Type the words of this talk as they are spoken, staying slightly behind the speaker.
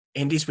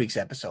In this week's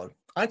episode,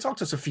 I talked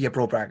to Sofia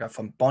Broberger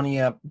from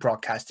Bonnier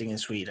Broadcasting in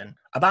Sweden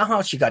about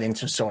how she got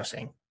into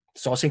sourcing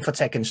for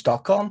tech in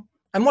Stockholm,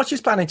 and what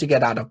she's planning to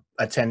get out of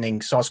attending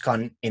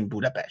SOSCON in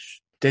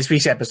Budapest. This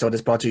week's episode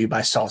is brought to you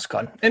by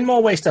SOSCON in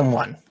more ways than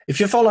one. If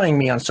you're following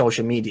me on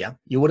social media,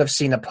 you would have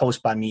seen a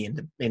post by me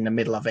in the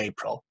middle of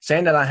April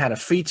saying that I had a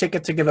free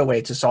ticket to give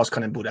away to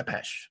SOSCON in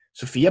Budapest.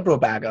 Sofia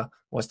Broberger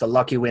was the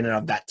lucky winner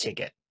of that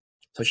ticket.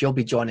 So she'll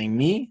be joining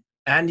me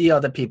and the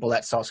other people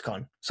at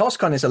SOSCON.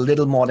 SOSCON is a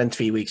little more than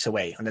 3 weeks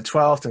away, on the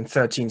 12th and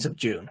 13th of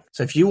June.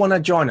 So if you want to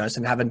join us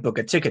and haven't booked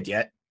a ticket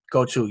yet,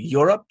 go to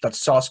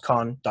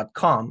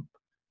europe.soscon.com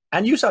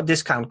and use our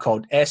discount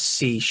code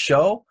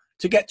SCSHOW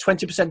to get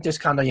 20%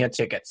 discount on your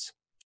tickets.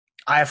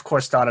 I, of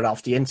course, started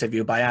off the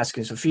interview by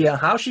asking Sofia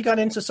how she got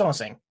into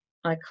sourcing.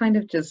 I kind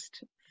of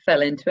just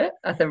fell into it,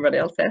 as everybody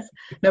else says.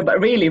 No,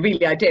 but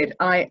really, I did.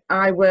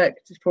 I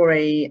worked for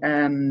a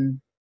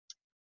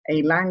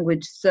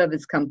language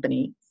service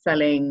company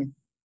selling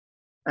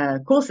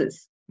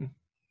courses,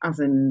 as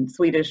in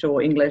Swedish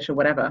or English or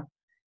whatever.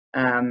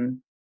 And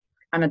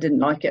I didn't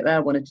like it there. I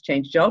wanted to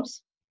change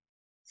jobs.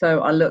 So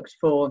I looked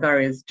for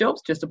various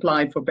jobs, just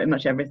applied for pretty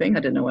much everything. I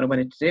didn't know what I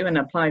wanted to do, and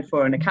applied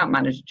for an account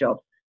manager job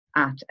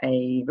at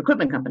a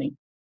recruitment company.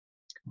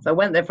 So I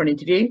went there for an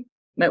interview,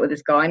 met with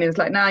this guy, and he was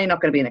like, "No, you're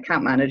not going to be an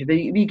account manager, but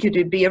you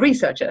could be a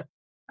researcher,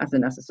 as a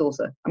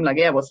sourcer." I'm like,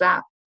 "Yeah, what's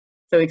that?"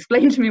 So he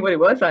explained to me what it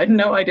was. I had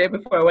no idea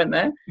before I went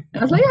there. And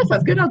I was like, "Yeah,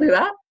 sounds good, I'll do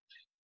that."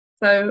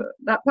 So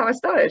that's how I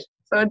started.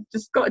 So I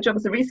just got a job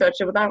as a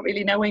researcher without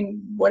really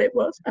knowing what it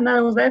was. And then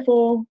I was there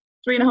for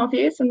 3.5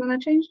 years, and then I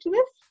changed to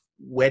this.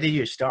 Where did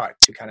you start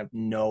to kind of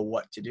know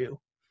what to do?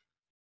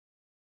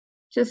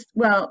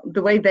 The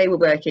way they were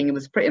working, it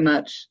was pretty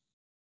much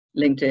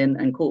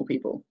LinkedIn and call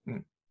people.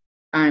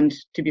 And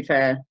to be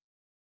fair,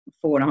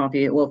 5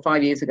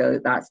 years ago,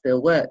 that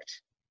still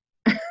worked.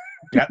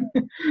 Yeah.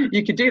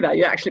 You could do that.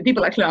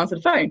 People actually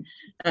answered the phone.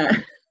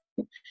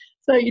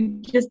 So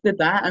you just did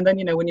that. And then,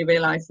 when you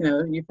realize,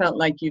 you felt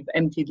like you've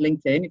emptied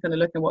LinkedIn, you kind of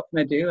look at what can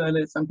I do? Oh,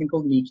 there's something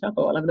called Meetup,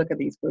 or I'll have a look at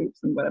these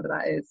groups and whatever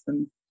that is.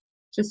 And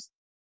just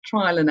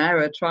trial and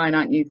error, trying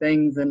out new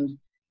things. And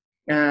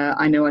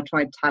I know I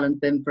tried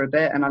Talent Bin for a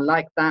bit and I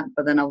liked that,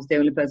 but then I was the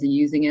only person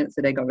using it,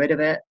 so they got rid of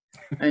it.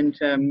 And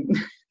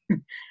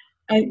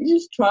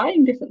just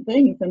trying different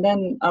things. And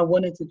then I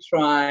wanted to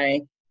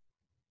try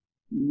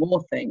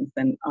more things.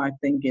 And I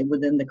think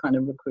within the kind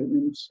of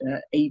recruitment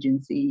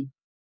agency,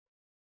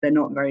 they're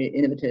not very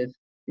innovative.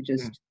 They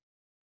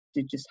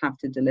just have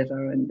to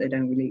deliver, and they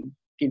don't really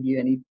give you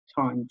any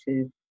time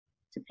to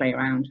play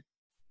around.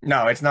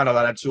 No, it's not a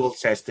lot of tool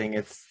testing.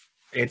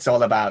 It's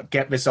all about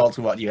get results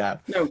with what you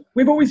have. No,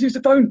 we've always used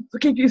the phone, so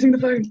keep using the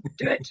phone.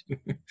 Do it.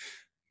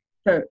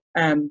 So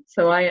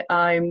I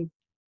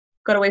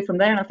got away from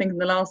there, and I think in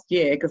the last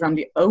year, because I'm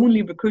the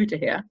only recruiter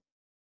here.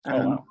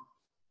 Wow.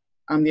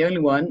 I'm the only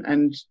one,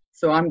 and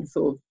so I'm the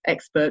sort of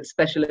expert,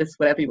 specialist,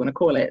 whatever you want to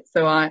call it.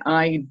 So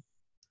I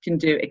can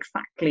do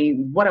exactly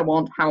what I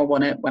want, how I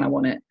want it, when I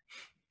want it.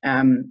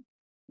 So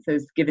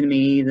it's given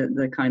me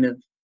the kind of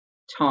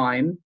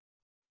time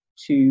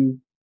to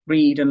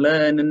read and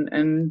learn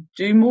and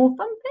do more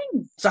fun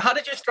things. So how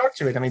did you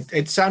structure it? I mean,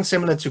 it sounds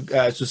similar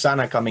to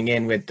Susanna coming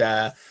in with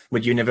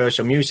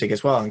Universal Music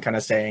as well, and kind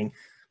of saying,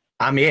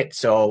 I'm it.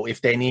 So if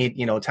they need,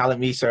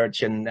 talent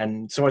research and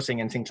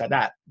sourcing and things like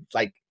that,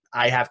 like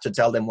I have to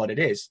tell them what it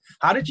is.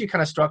 How did you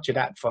kind of structure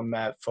that for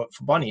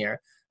Bonnier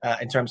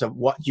in terms of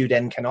what you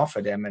then can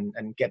offer them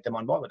and get them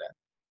on board with it?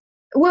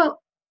 Well,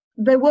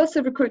 there was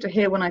a recruiter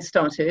here when I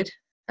started.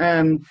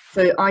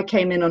 So I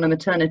came in on a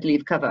maternity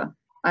leave cover.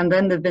 And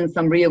then there've been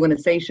some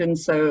reorganization,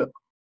 so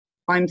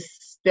I'm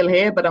still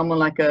here, but I'm on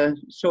like a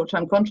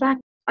short-term contract.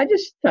 I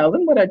just tell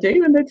them what I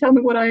do, and they tell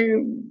me what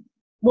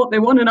they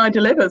want, and I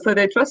deliver, so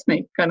they trust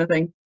me, kind of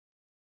thing.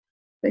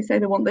 They say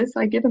they want this,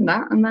 I give them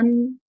that, and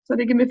then so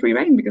they give me free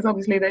rein, because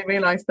obviously they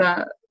realise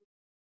that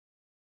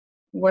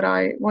what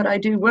I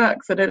do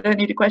works, so they don't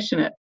need to question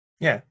it.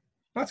 Yeah,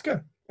 that's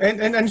good.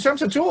 And in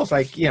terms of tools,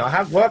 like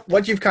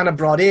what you've kind of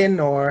brought in,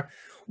 or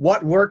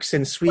what works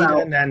in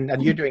Sweden, and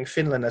you're doing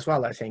Finland as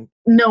well, I think.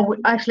 No,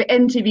 actually,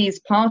 MTV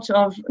is part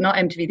of, not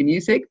MTV the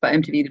music, but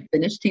MTV the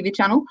Finnish TV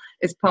channel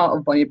is part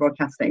of Bonnier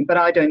Broadcasting. But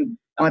I don't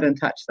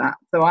touch that.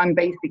 So I'm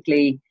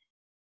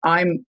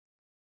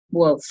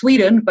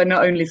Sweden, but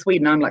not only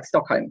Sweden. I'm like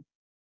Stockholm.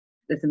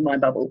 This is my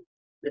bubble.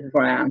 This is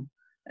where I am.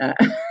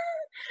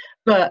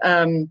 But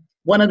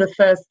one of the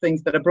first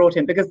things that I brought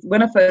in, because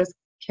when I first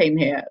came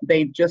here,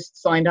 they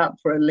just signed up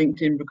for a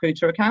LinkedIn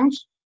recruiter account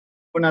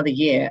for another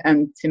year.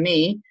 And to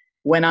me,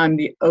 when I'm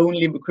the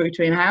only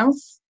recruiter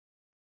in-house,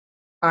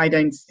 I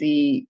don't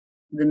see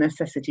the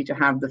necessity to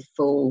have the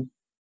full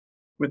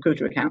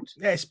recruiter account.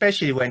 Yeah,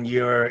 especially when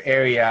your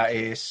area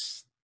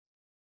is,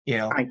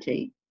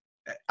 IT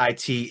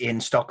in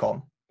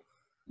Stockholm.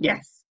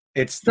 Yes.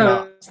 It's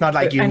not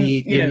like you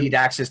need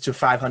access to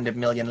 500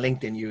 million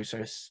LinkedIn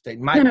users. They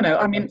might. No.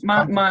 I mean,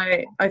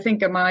 I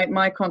think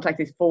my contact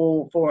is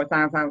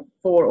 4,000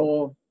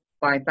 or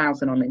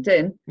 5,000 on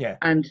LinkedIn. Yeah.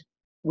 And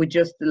with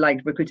just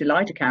like Recruiter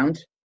Lite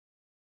account,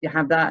 you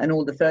have that and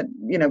all the third,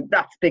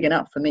 that's big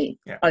enough for me.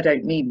 Yeah. I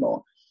don't need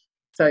more.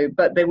 So,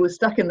 but they were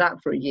stuck in that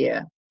for a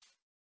year.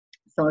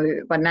 So,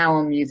 but now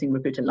I'm using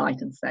Recruiter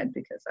Lite instead,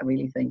 because I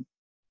really think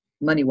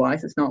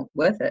money-wise, it's not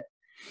worth it.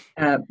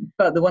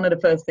 But one of the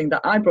first things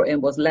that I brought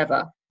in was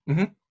Lever,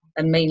 mm-hmm.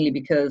 and mainly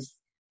because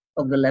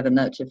of the Lever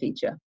Nurture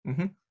feature.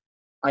 Mm-hmm.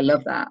 I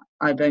love that.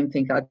 I don't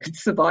think I could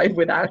survive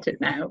without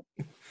it now.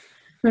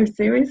 No,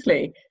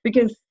 seriously,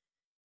 because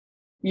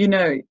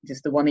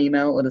just the one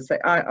email or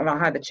I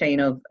had a chain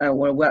of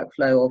or a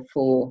workflow of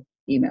 4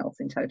 emails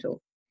in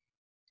total,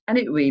 and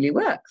it really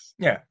works.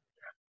 Yeah.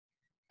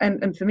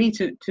 And for me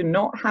to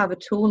not have a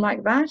tool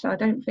like that, I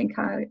don't think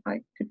I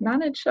could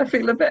manage. I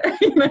feel a bit,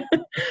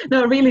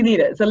 No, I really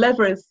need it. So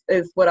Lever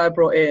is what I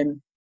brought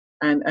in,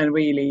 and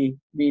really,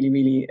 really,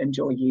 really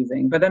enjoy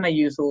using. But then I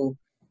use all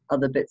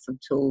other bits of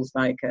tools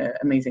like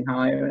Amazing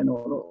Hire and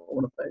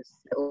all of those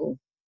little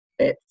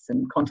bits,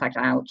 and Contact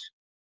Out.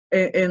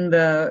 In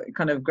the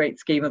kind of great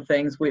scheme of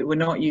things, we're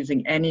not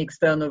using any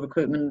external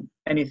recruitment,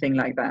 anything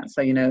like that.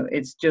 So,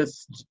 it's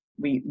just,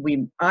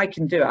 I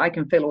can do it. I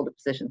can fill all the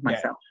positions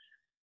myself. Yeah.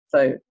 So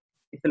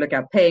if you look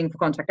at paying for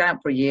Contact Out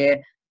for a year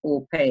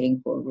or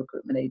paying for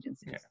recruitment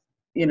agencies,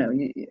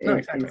 exactly.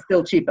 It's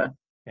still cheaper.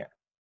 Yeah.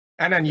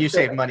 And then you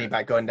save money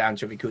by going down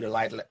to Recruiter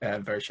Lite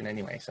version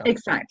anyway. So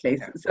exactly.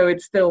 Yeah. So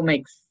it still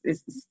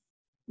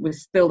we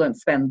still don't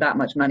spend that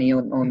much money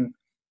on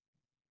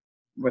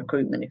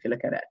recruitment, if you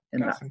look at it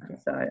in that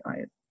sense. So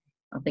I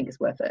think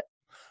it's worth it.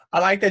 I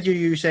like that you're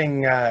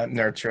using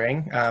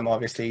nurturing.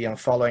 Obviously,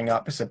 following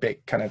up is a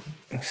big kind of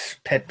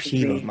pet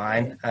peeve of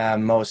mine.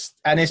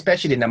 And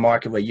especially in the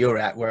market where you're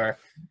at, where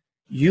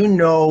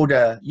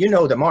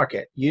the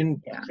market.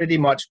 Pretty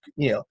much,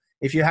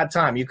 if you had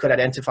time, you could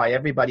identify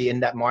everybody in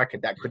that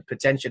market that could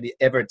potentially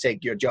ever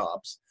take your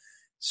jobs.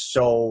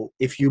 So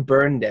if you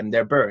burn them,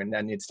 they're burned,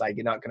 and it's like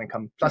you're not going to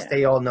come. Plus,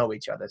 they all know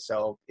each other.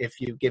 So if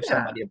you give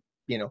somebody,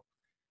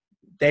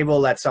 they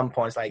will at some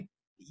point, like,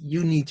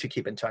 you need to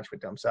keep in touch with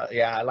them. So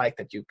yeah, I like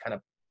that you kind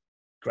of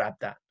grab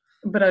that.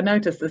 But I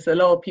noticed there's a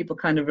lot of people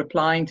kind of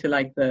replying to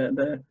like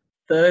the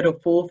 3rd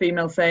or 4th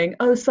email saying,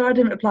 "Oh, sorry, I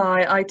didn't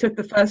reply. I took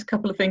the first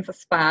couple of things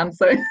as spam."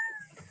 So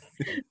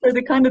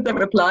they kind of don't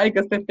reply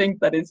because they think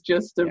that it's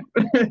just a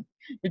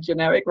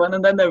generic one,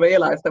 and then they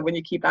realize that when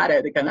you keep at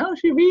it, they go, "Oh,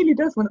 she really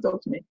does want to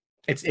talk to me."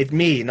 It's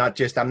me, I'm not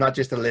just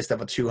a list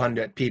of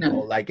 200 people. No,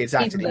 like it's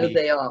actually even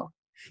though they are.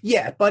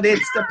 Yeah, but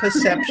it's the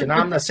perception.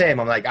 I'm the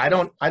same. I'm like, I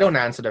don't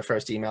answer the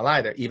first email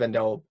either, even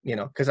though,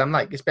 because I'm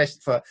like,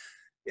 especially for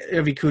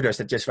recruiters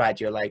that just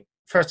write you, like,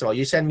 first of all,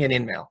 you send me an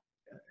email.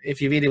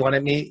 If you really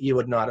wanted me, you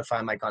would know how to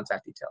find my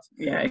contact details.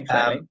 Yeah,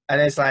 exactly.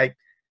 And it's like,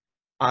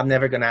 I'm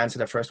never going to answer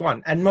the first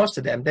one. And most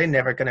of them, they're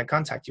never going to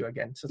contact you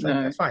again. So it's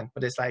like, that's fine.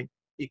 But it's like,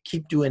 you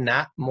keep doing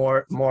that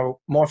more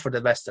for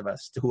the rest of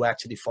us who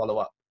actually follow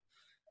up.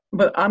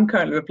 But I'm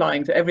currently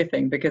replying to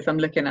everything because I'm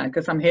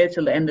here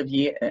till the end of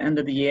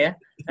the year,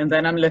 and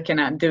then I'm looking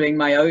at doing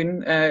my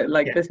own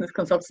business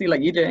consultancy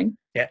like you're doing.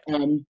 Yeah.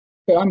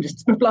 So I'm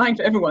just replying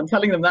to everyone,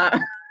 telling them that.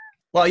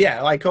 Well,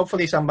 yeah, like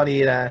hopefully somebody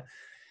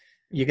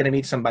you're going to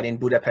meet somebody in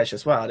Budapest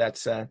as well.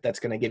 That's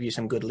going to give you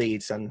some good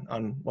leads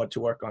on what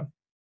to work on.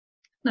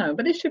 No,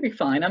 but it should be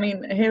fine. I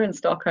mean, here in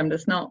Stockholm,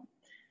 there's not.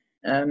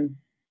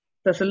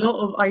 There's a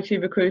lot of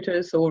IT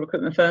recruiters or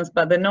recruitment firms,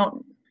 but they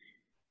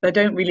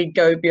don't really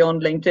go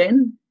beyond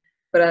LinkedIn.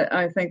 But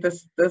I think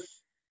there's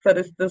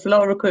a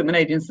lot of recruitment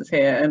agencies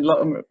here and a lot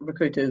of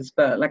recruiters.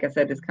 But like I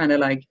said, it's kind of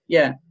like,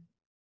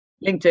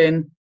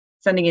 LinkedIn,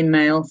 sending in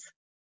mails,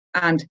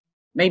 and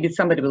maybe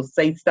somebody will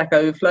say Stack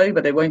Overflow,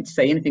 but they won't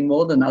say anything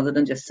more other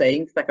than just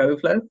saying Stack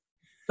Overflow.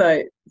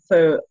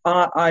 So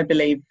I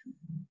believe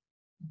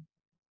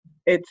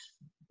if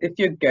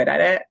you're good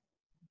at it,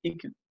 you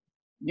can,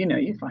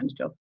 you find a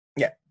job.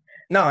 Yeah.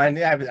 No, and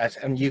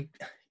you're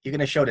going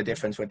to show the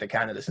difference with the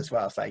candidates as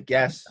well. It's like,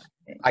 yes,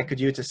 I could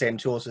use the same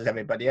tools as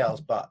everybody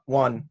else, but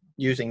one,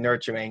 using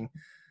nurturing,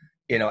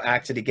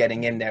 actually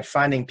getting in there,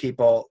 finding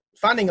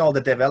all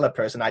the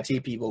developers and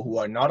IT people who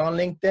are not on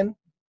LinkedIn,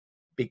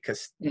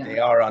 because they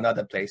are on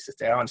other places.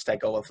 They're on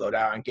Stack Overflow,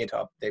 they're on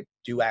GitHub. They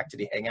do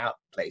actually hang out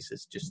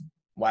places. Just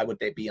why would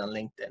they be on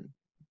LinkedIn?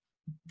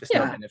 There's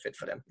no benefit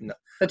for them. No.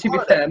 But to be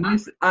fair,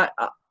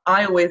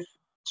 I always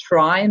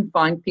try and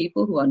find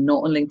people who are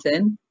not on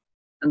LinkedIn.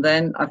 And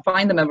then I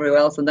find them everywhere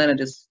else, and then I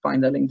just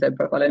find their LinkedIn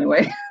profile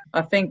anyway.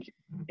 I think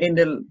in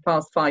the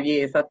past 5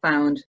 years, I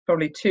found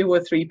probably 2 or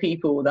 3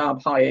 people that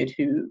I've hired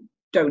who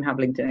don't have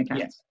LinkedIn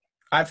accounts.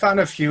 Yeah. I found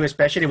a few,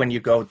 especially when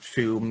you go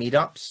through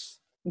meetups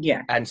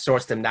and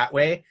source them that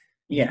way.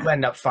 You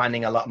end up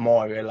finding a lot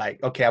more. You're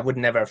like, okay, I would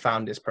never have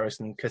found this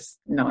person because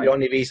the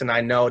only reason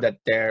I know that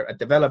they're a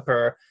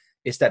developer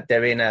is that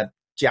they're in a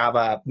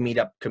Java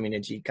meetup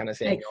community kind of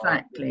thing.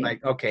 Exactly.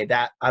 Like, okay,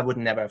 that I would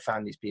never have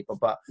found these people,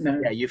 but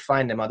you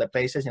find them other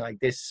places. And you're like,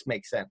 this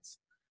makes sense.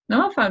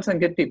 No, I found some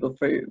good people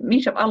through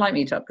Meetup. I like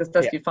Meetup because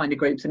that's you find the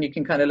groups and you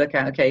can kind of look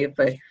at, okay, if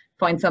I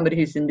find somebody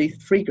who's in these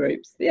 3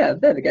 groups, there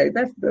we go.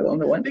 That's the on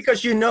the one.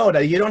 Because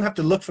that you don't have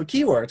to look for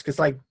keywords because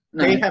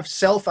they have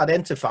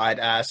self-identified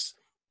as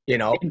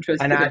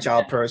interested an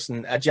agile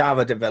person, a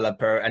Java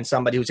developer, and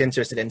somebody who's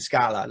interested in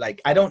Scala.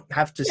 Like, I don't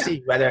have to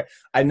see whether,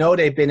 I know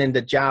they've been in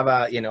the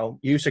Java,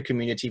 user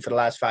community for the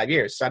last 5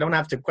 years. So I don't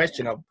have to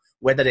question of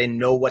whether they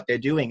know what they're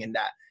doing in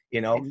that,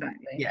 Exactly.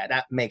 Yeah,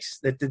 that makes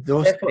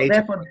those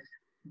therefore,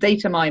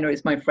 data miner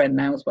is my friend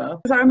now as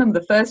well. Because I remember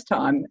the first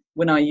time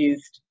when I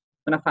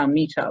found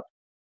Meetup,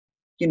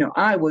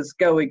 I was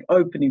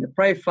opening the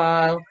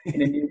profile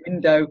in a new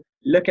window,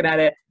 looking at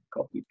it,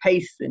 copy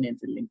pasting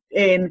into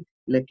LinkedIn,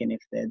 looking if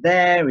they're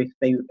there,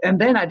 and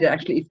then I did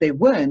actually, if they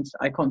weren't,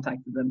 I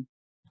contacted them.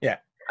 Yeah.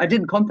 I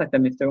didn't contact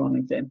them if they're on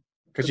LinkedIn.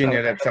 Because you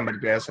knew that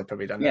somebody else had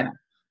probably done that. Yeah.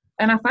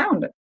 And I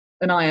found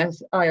an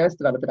iOS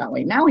developer that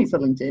way. Now he's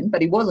on LinkedIn,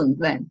 but he wasn't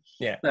then.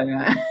 Yeah. So,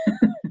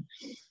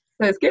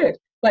 so it's good.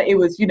 But it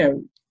was,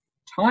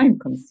 time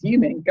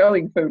consuming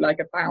going through like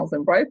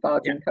 1,000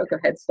 profiles in Cocoa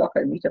Head,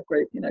 Stockholm Meetup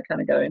group, kind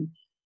of going.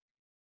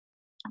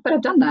 But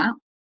I've done that.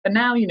 And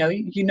now, you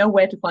know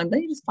where to find them.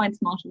 You just find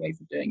smarter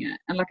ways of doing it.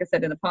 And like I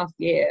said, in the past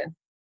year,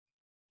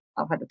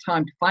 I've had the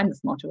time to find the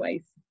smarter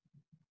ways.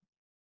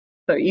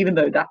 So even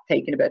though that's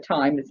taken a bit of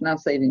time, it's now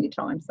saving you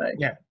time. So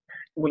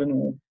all in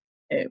all,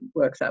 it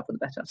works out for the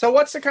better. So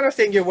what's the kind of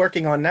thing you're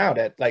working on now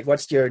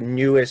what's your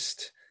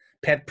newest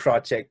pet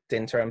project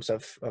in terms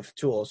of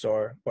tools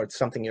or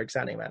something you're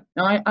excited about?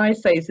 I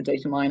say it's a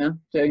data miner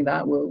doing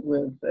that.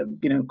 We're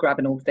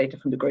grabbing all the data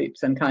from the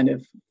groups and kind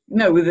of,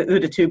 with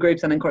the two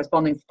groups and then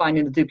corresponding,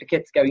 finding the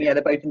duplicates, going,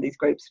 they're both in these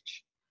groups,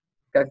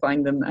 go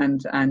find them.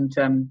 And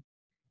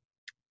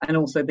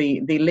also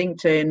the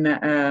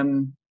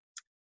LinkedIn,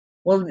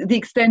 the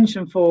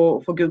extension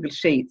for Google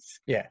Sheets,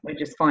 we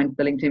just find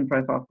the LinkedIn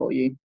profile for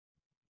you,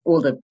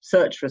 or the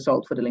search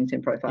result for the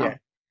LinkedIn profile. Yeah.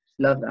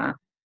 Love that.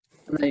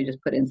 And then you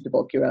just put it into the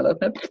bulk URL,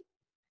 open it,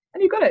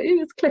 and you've got it.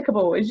 It's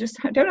clickable. It's just,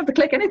 don't have to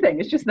click anything.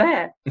 It's just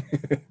there.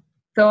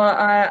 So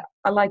I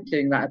like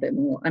doing that a bit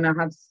more. And I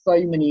have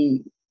so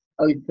many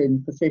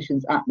open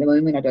positions at the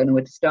moment. I don't know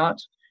where to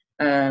start.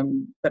 But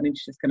I'm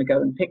just going to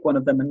go and pick one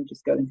of them and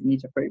just go into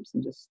meetup groups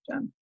and just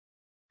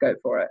go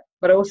for it.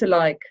 But I also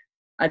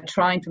I'm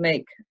trying to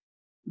make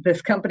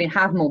this company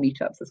have more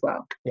meetups as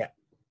well. Yeah.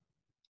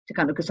 To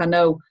kind of, because I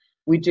know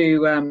we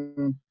do,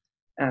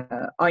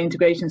 our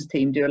integrations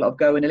team do a lot of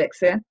Go and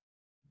Elixir.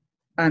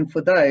 And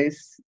for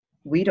those,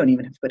 we don't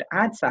even have to put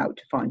ads out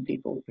to find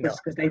people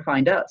because they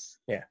find us.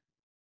 Yeah.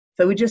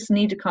 So we just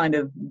need to kind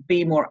of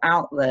be more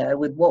out there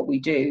with what we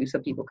do so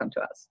people come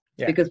to us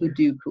because we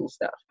do cool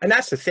stuff. And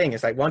that's the thing.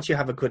 It's like once you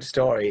have a good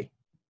story,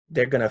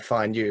 they're going to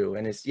find you.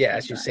 And it's,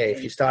 as you say,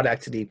 if you start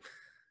actually,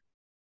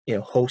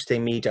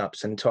 hosting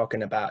meetups and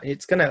talking about,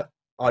 it's going to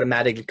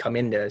automatically come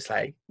in there. It's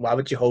like, why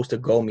would you host a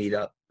Go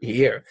meetup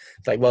here?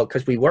 It's like, well,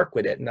 because we work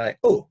with it. And I'm like,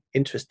 oh,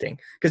 interesting.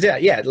 Because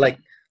like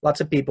lots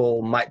of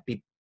people might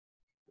be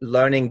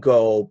learning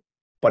Go,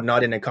 but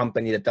not in a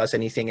company that does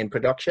anything in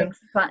production.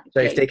 Exactly.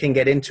 So if they can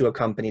get into a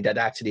company that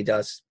actually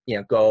does,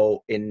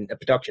 Go in a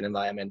production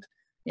environment,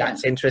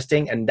 that's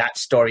interesting. And that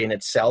story in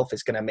itself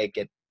is going to make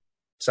it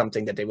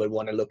something that they would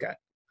want to look at.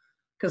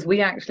 Because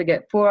we actually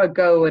get, for our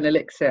Go and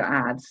Elixir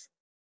ads,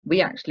 we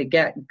actually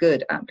get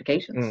good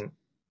applications.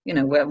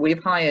 Where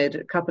we've hired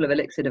a couple of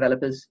Elixir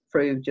developers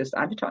through just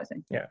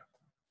advertising. Yeah.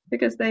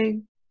 Because they're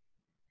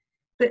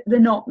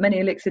not many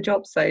Elixir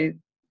jobs, so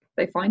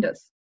they find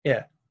us.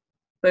 Yeah.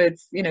 So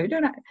it's, we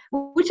don't have,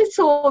 which is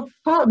sort of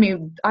part of me,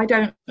 I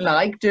don't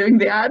like doing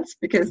the ads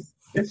because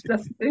it's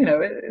just,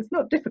 it's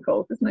not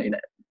difficult. It's not,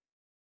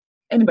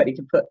 anybody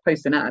can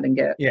post an ad and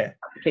get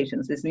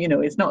applications. It's,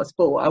 it's not a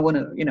sport. I want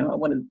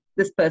to,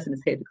 this person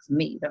is here because of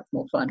me. That's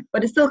more fun.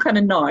 But it's still kind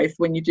of nice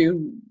when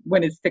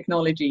it's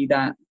technology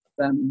that's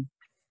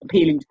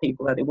appealing to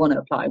people that they want to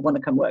apply, want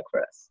to come work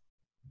for us.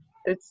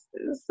 It's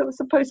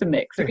supposed to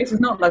mix. I guess it's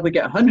not like we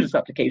get hundreds of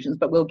applications,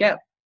 but we'll get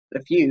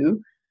a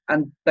few.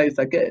 And those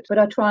are good. But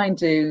I try and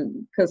do,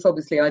 because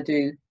obviously I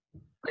do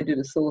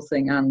the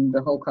sourcing and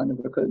the whole kind of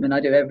recruitment. I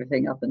do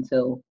everything up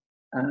until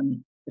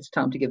it's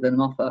time to give them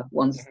an offer.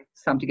 Once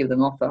it's time to give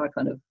them an offer, I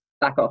kind of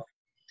back off.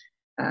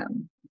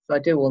 So I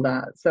do all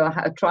that. So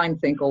I try and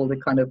think all the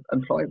kind of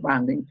employee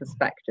branding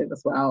perspective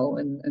as well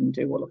and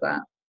do all of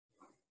that.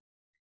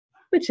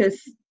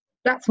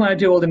 That's when I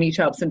do all the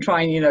meetups and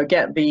try and,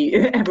 get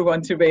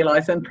everyone to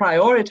realise and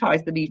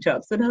prioritise the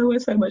meetups. And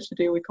there's so much to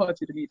do, we can't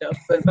do the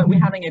meetups. But we're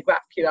having a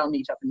GraphQL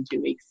meetup in 2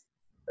 weeks.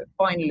 So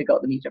finally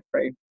got the meetup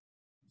through.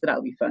 So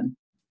that'll be fun.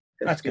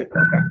 That's good.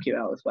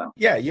 GraphQL as well.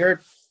 Yeah,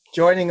 you're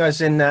joining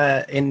us in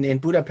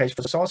Budapest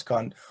for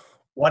SourceCon.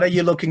 What are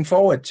you looking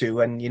forward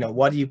to? And,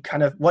 what are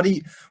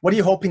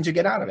you hoping to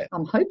get out of it?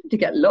 I'm hoping to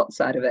get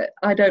lots out of it.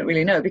 I don't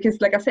really know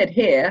because like I said,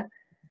 here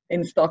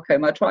in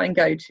Stockholm, I try and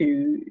go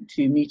to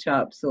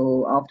meetups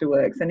or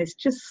afterworks, and it's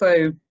just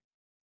so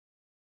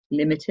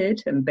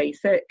limited and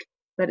basic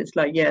that it's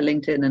like,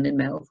 LinkedIn and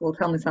emails. Well,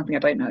 tell me something I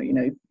don't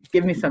know.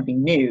 Give me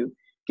something new.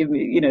 Give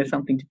me,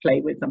 something to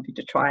play with, something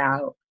to try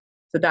out.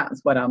 So that's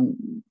what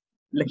I'm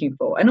looking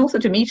for, and also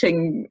to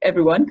meeting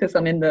everyone because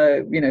I'm in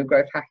the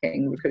growth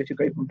hacking recruiter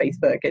group on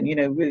Facebook, and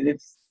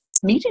it's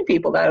meeting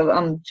people that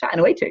I'm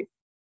chatting away to,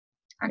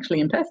 actually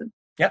in person.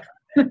 Yeah.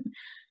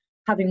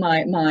 having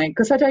my,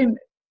 because I don't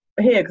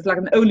here, because like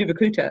I'm the only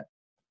recruiter.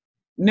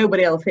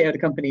 Nobody else here at the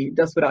company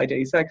does what I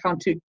do. So I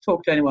can't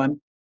talk to anyone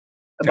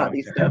about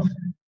these stuff.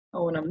 I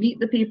want to meet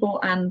the people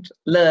and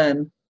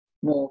learn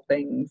more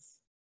things.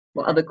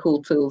 What other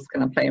cool tools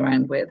can I play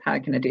around with? How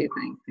can I do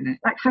things?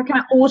 Like how can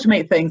I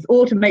automate things?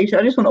 Automation.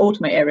 I just want to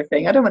automate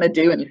everything. I don't want to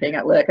do anything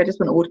at work. I just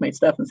want to automate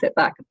stuff and sit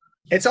back.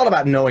 It's all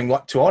about knowing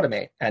what to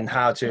automate and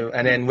how to,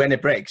 and then when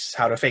it breaks,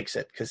 how to fix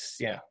it.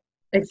 Because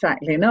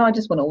exactly. No, I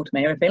just want to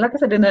automate everything. Like I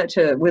said,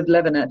 nurture with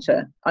Lever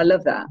Nurture. I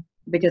love that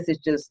because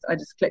I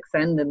just click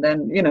send, and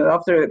then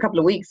after a couple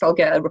of weeks I'll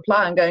get a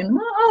reply and going,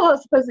 I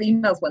suppose the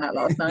emails went out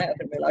last night. I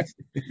didn't realise.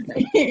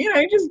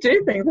 Just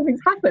do things and things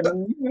happen.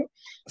 And,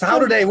 So how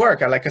do they work?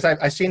 Like, because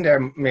I've seen their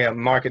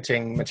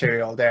marketing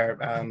material, their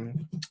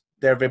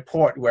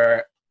report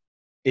where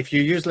if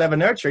you use Lever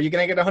Nurture, you're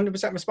going to get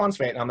 100% response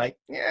rate. And I'm like,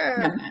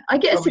 I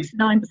get a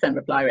 69%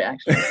 reply rate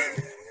actually,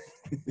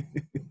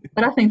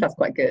 but I think that's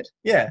quite good.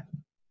 Yeah.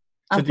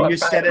 So do you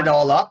set it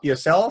all up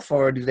yourself,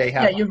 or do they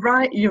have? Yeah, you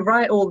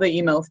write all the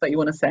emails that you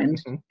want to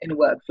send in a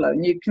workflow,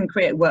 and you can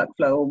create a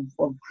workflow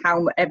of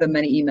however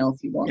many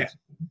emails you want. Yeah.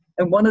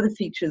 And one of the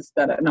features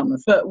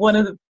one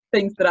of the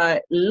things that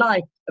I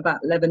like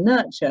about Lever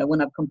Nurture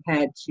when I've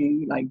compared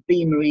to like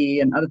Beamery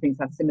and other things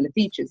that have similar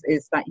features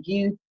is that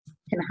you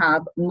can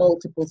have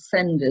multiple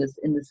senders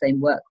in the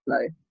same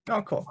workflow.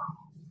 Oh, cool.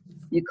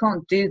 You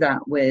can't do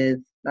that with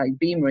like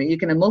Beamery. You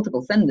can have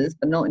multiple senders,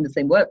 but not in the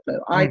same workflow.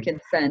 I can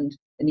send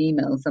an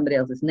email in somebody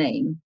else's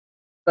name,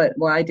 but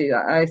what I do,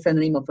 I send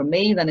an email from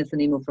me, then it's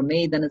an email from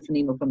me, then it's an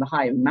email from the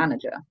hiring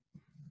manager.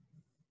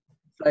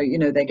 So,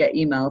 they get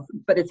emails,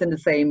 but it's in the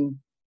same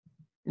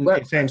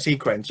same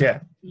sequence,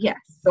 yeah. Yes,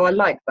 so I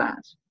like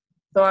that.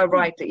 So I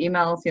write the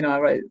emails, I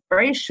write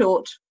very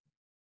short,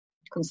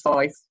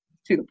 concise,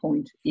 to the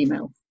point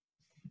emails.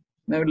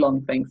 No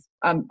long things.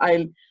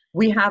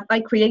 We have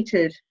a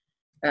careers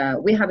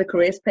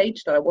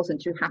page that I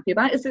wasn't too happy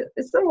about.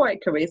 It's the right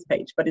careers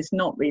page, but it's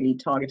not really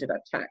targeted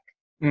at tech.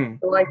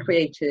 So I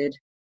created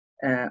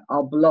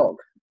our blog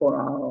for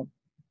our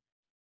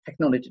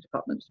technology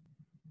department,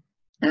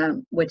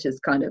 which is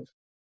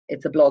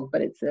it's a blog,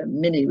 but it's a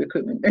mini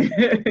recruitment.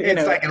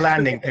 It's like a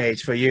landing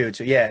page for you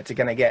to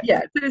kind of get.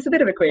 Yeah, so it's a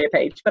bit of a career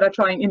page, but I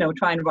try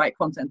and write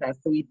content there.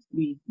 So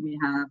we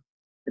have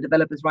the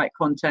developers write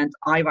content.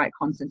 I write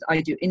content.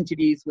 I do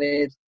interviews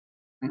with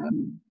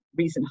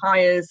recent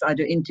hires. I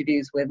do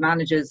interviews with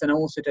managers, and I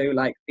also do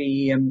like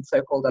the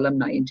so-called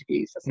alumni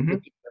interviews. That's people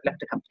who left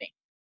the company.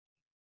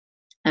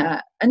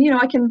 And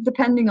I can,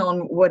 depending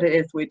on what it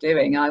is we're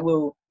doing, I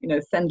will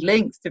send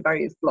links to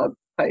various blog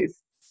posts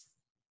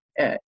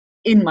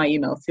in my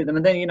emails to them,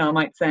 and then I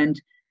might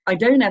send. I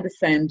don't ever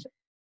send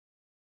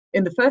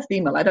in the first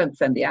email. I don't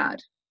send the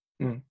ad.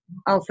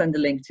 I'll send a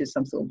link to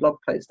some sort of blog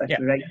post that's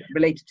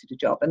related to the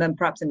job, and then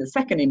perhaps in the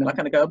second email I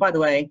kind of go, oh, by the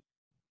way,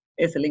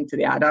 here's a link to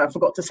the ad. I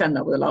forgot to send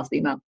that with the last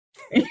email,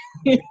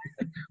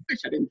 which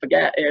I didn't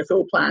forget. It's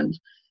all planned.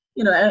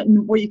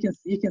 And what you can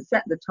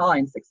set the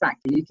times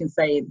exactly. You can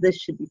say this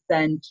should be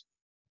sent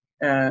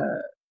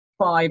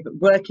 5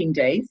 working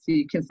days. So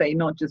you can say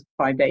not just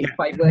 5 days,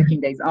 5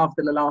 working days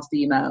after the last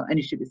email, and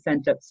it should be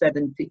sent at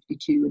 7:52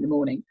 in the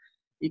morning.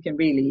 You can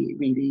really,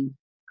 really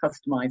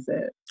customize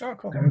it. Oh,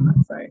 cool. Very much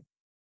so.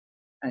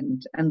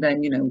 And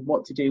then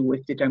what to do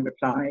if they don't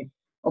reply.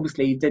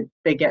 Obviously, if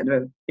they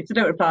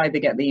don't reply, they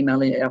get the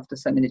email after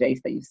so many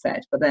days that you've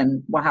said. But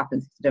then what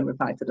happens if they don't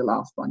reply to the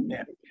last one?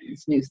 You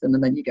snooze them,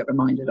 and then you get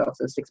reminded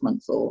after 6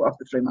 months or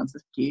after 3 months.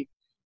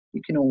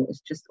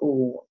 It's just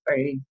all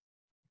very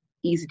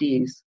easy to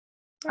use.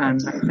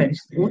 And like I said,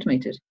 it's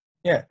automated.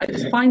 Yeah. I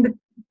just find the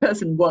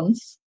person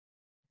once,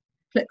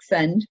 click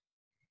send,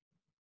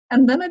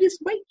 and then I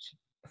just wait.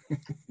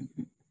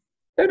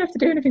 Don't have to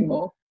do anything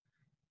more.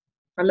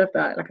 I love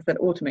that. Like I said,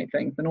 automate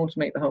things and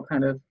automate the whole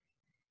kind of,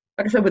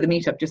 like I said with the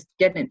meetup, just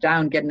getting it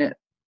down, getting it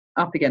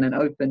up again and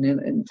open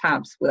in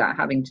tabs without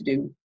having to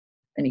do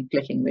any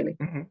clicking really.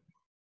 So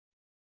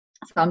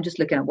I'm just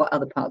looking at what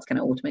other parts can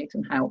I automate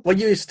and how. Well,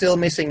 you're still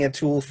missing a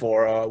tool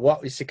for,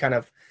 what is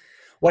the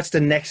what's the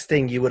next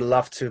thing you would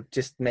love to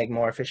just make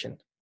more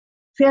efficient?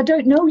 See, I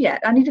don't know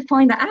yet. I need to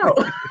find that out.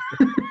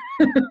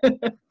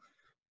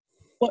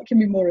 What can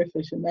be more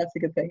efficient? That's a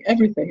good thing.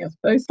 Everything, I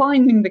suppose.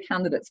 Finding the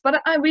candidates.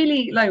 But I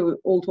really, like, we're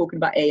all talking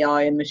about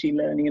AI and machine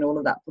learning and all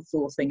of that for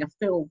sourcing. I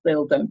still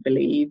don't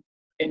believe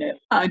in it.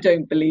 I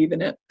don't believe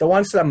in it. The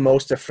ones that I'm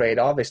most afraid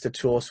of is the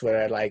tools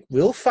where, like,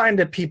 we'll find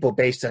the people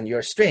based on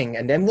your string,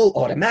 and then we'll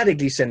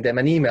automatically send them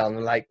an email. And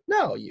I'm like,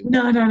 no.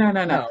 No.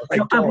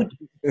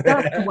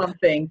 That's the one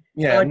thing.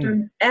 Yeah. I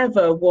don't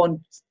ever want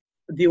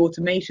the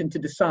automation to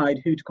decide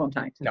who to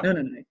contact. No.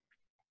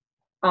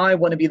 I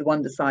want to be the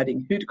one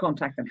deciding who to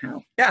contact and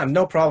how. Yeah,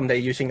 no problem. They're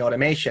using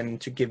automation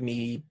to give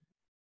me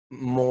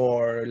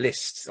more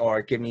lists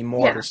or give me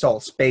more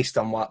results based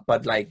on what,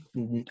 but like,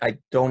 I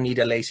don't need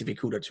a lazy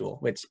recruiter tool.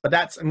 But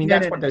that's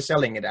what they're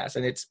selling it as.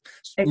 And it's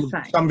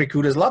some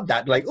recruiters love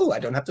that. Like, oh, I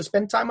don't have to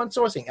spend time on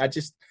sourcing.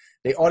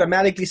 They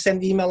automatically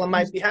send email on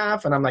my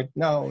behalf. And I'm like,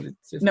 no.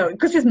 No,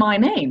 because it's my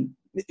name.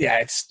 Yeah,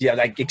 it's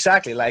like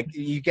exactly like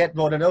you get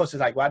one of those. It's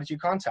like, why did you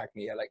contact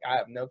me? You're like, I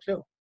have no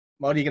clue.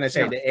 What are you going to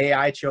say? No. The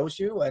AI chose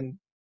you and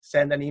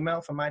send an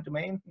email from my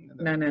domain?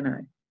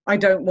 No. I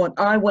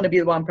want to be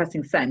the one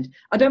pressing send.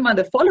 I don't mind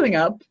the following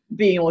up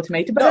being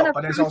automated, but no,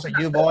 but there's also,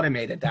 you've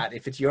automated that.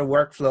 If it's your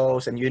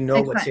workflows and you know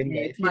exactly what's in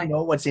there, if you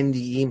know what's in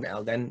the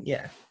email, then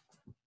yeah.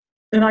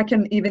 And I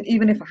can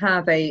even if I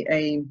have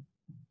a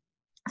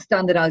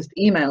standardized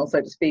email, so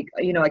to speak,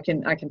 I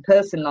can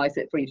personalize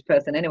it for each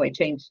person anyway,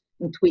 change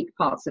and tweak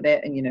parts of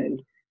it,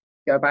 and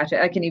go about it.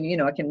 I can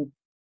even I can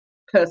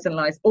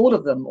personalize all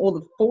of them, all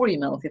the 4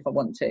 emails if I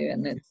want to,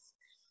 and it's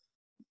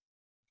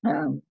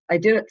I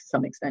do it to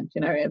some extent.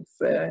 It's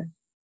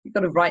you've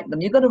got to write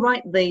them. You've got to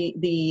write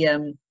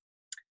the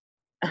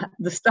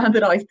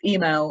standardized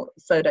email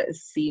so that it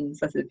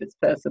seems as if it's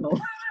personal.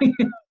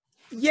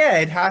 Yeah,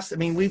 it has. I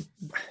mean,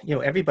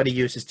 everybody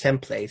uses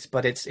templates,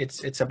 but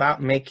it's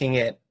about making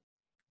it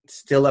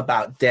still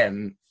about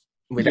them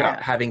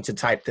without having to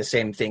type the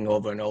same thing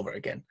over and over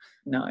again.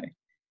 No,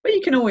 but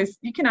you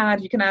can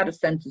add a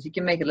sentence. You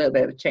can make a little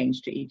bit of a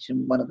change to each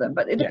and one of them.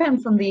 But it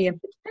depends on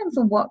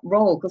what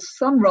role. Because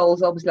some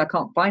roles, obviously, I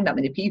can't find that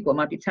many people. It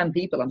might be 10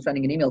 people I'm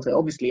sending an email to.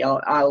 Obviously,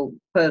 I'll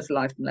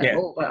personalize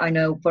them. But I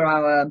know for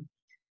our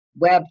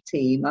web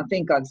team, I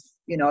think I've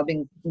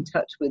been in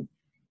touch with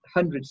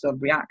hundreds of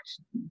React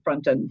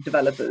front-end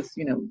developers.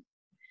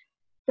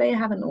 They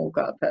haven't all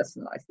got a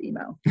personalized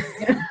email.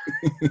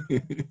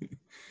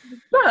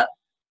 But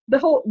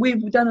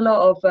we've done a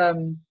lot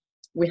of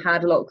we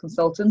had a lot of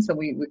consultants, and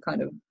we're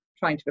kind of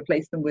trying to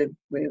replace them with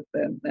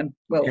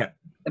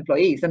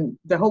employees, and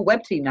the whole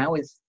web team now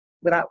is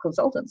without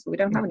consultants, so we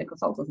don't have any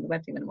consultants in the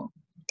web team anymore.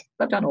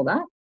 I've done all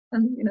that,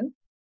 and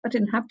I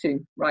didn't have to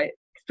write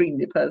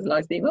extremely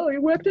personalized email.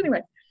 It worked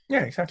anyway.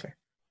 Yeah, exactly.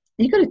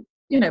 You got to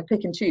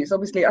pick and choose.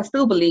 Obviously, I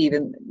still believe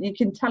in, you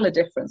can tell a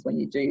difference when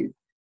you do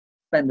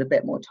spend a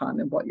bit more time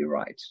in what you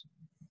write.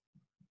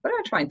 But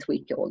I try and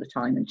tweak it all the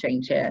time and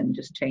change it and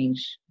just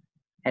change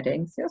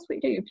headings. That's what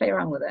you do. You play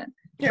around with it.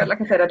 Yeah. But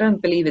like I said, I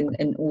don't believe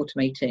in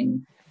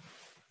automating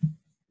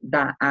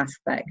that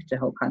aspect, the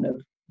whole kind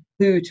of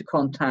who to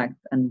contact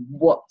and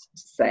what to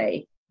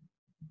say.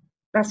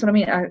 That's what I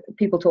mean.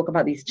 People talk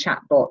about these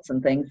chat bots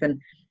and things,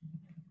 and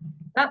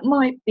that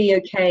might be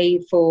okay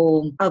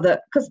for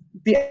because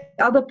the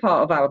other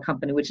part of our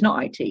company, which is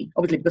not IT,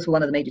 obviously because we're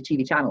one of the major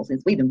TV channels in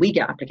Sweden, we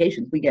get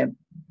applications. We get,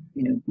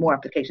 more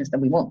applications than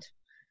we want,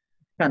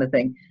 kind of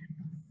thing.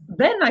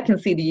 Then I can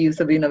see the use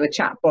of, a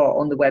chat bot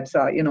on the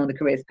website, on the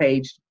careers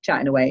page,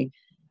 chatting away,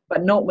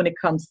 but not when it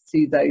comes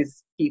to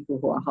those people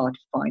who are hard to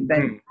find.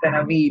 Then I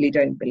really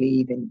don't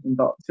believe in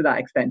bots to that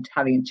extent,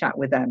 having a chat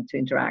with them to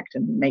interact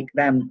and make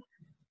them.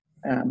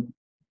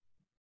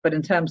 But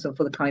in terms of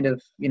for the kind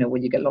of,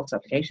 when you get lots of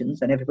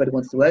applications and everybody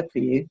wants to work for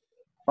you,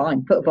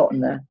 fine, put a bot in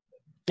there.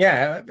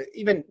 Yeah,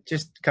 even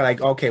just kind of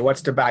like, okay,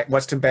 what's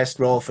the best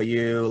role for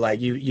you?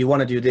 Like you want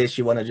to do this,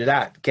 you want to do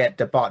that. Get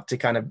the bot to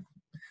kind of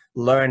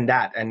learn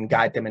that and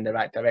guide them in the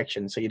right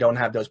direction, so you don't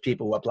have those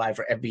people who apply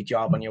for every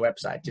job on your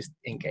website just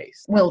in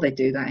case. Well, they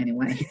do that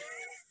anyway.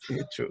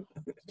 True.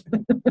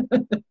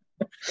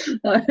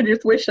 I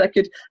just wish I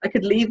could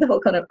leave the whole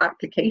kind of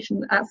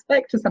application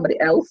aspect to somebody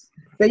else.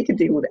 They can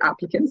deal with the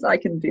applicants. I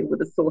can deal with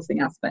the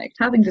sourcing aspect.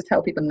 Having just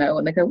help people know,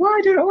 and they go,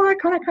 why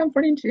can't I come for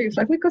an interview? It's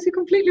like, because you're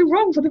completely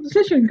wrong for the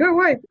position. Go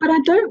away. But I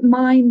don't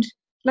mind.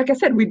 Like I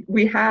said,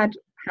 we had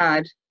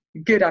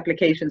good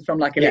applications from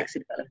like Elixir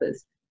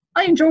developers.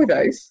 I enjoy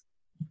those,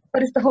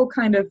 but it's the whole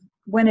kind of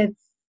when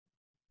it's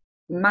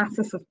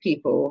masses of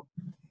people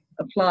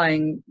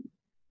applying,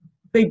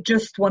 they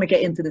just want to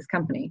get into this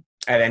company.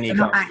 At any They're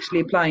not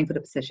actually applying for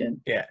the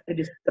position. Yeah. They're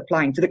just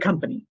applying to the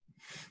company.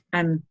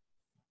 And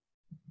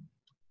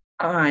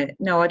I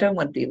don't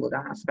want to deal with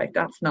that aspect.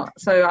 That's not.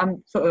 So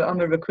I'm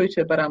a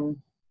recruiter, but I'm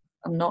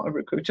not a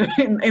recruiter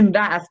in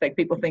that aspect.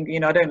 People think,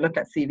 I don't look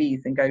at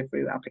CVs and go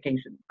through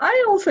applications.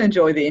 I also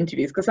enjoy the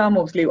interviews because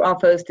obviously our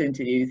first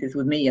interviews is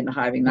with me and the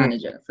hiring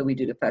manager. So we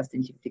do the first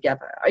interview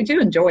together. I do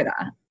enjoy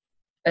that.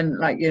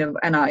 And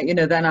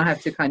then I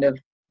have to kind of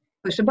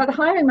push them. But the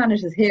hiring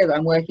managers here that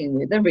I'm working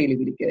with, they're really,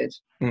 really good.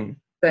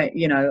 But,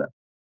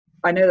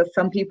 I know that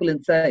some people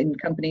in certain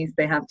companies,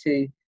 they have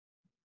to,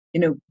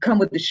 come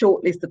with the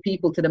short list of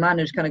people to the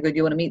manager, kind of go, do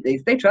you want to meet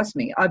these? They trust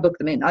me. I book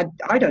them in.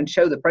 I don't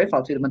show the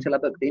profile to them until I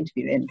book the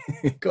interview in.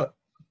 Good.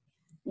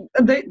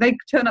 And they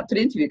turn up to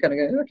the interview kind of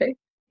go, okay.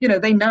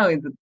 They know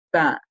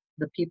that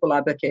the people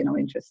I book in are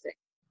interesting.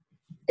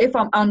 If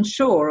I'm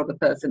unsure of the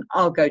person,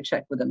 I'll go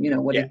check with them,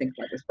 what do you think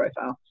about this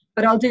profile?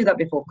 But I'll do that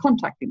before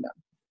contacting them.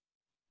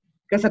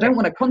 Because I don't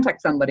want to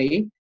contact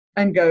somebody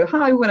and go,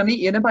 hi, we want to meet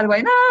you. And by the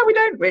way, no, we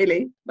don't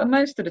really. But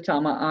most of the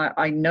time,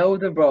 I know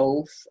the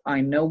roles.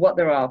 I know what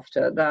they're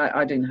after. That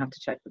I didn't have to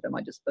check with them.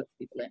 I just book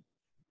people in.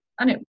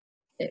 And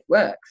it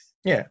works.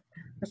 Yeah.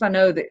 Because I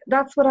know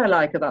that's what I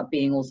like about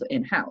being also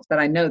in-house, that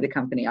I know the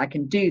company. I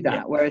can do that.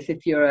 Yeah. Whereas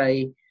if you're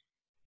a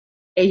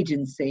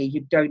agency,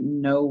 you don't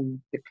know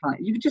the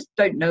client. You just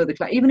don't know the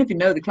client. Even if you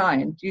know the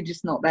client, you're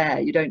just not there.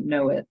 You don't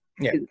know it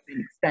to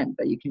the extent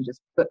that you can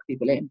just book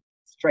people in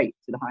straight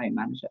to the hiring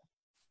manager.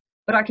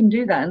 But I can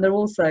do that. And they're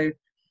also,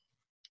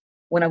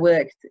 when I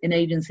worked in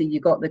agency, you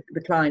got the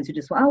clients who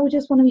just went, oh, we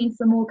just want to meet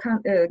some more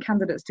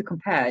candidates to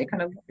compare. You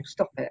kind of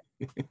stop it.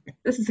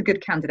 This is a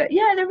good candidate.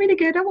 Yeah, they're really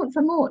good. I want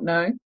some more.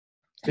 No,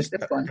 just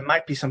this one. There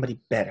might be somebody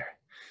better.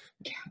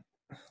 Yeah.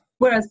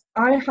 Whereas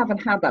I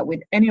haven't had that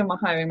with any of my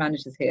hiring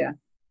managers here.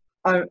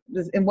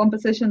 In one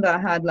position that I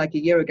had like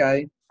a year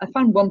ago, I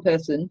found one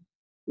person,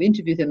 we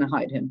interviewed him and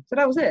hired him. So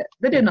that was it.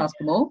 They didn't ask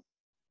for more.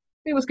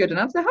 He was good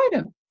enough. They hired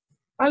him.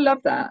 I love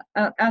that.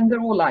 And they're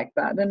all like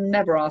that. They're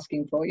never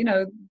asking for,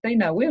 they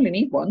know we only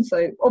need one.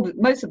 So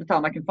most of the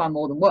time I can find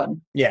more than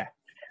one. Yeah.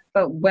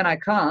 But when I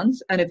can't,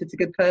 and if it's a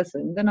good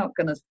person, they're not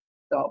going to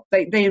stop.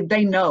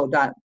 They know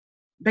that.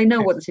 They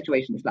know what the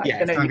situation is like. Yeah,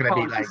 it's not going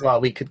to be like,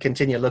 well, we could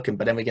continue looking,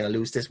 but then we're going to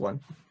lose this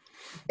one.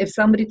 If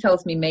somebody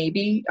tells me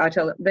maybe, I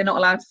tell them they're not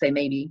allowed to say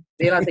maybe.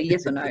 They're allowed to say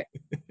yes or no.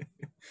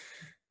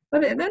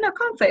 But then I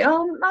can't say,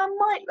 oh, I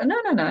might.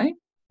 No.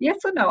 Yes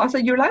or no. I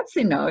said, you're allowed to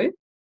say no.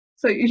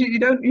 So you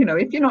don't,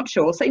 if you're not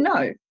sure, say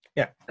no.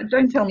 Yeah. But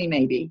don't tell me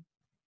maybe.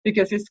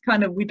 Because it's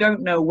kind of, we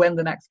don't know when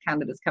the next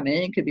candidate's coming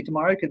in. It could be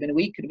tomorrow, it could be in a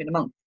week, could be in a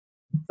month.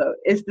 So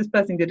is this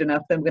person good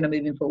enough? Then we're going to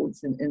move in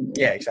forwards.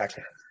 Yeah,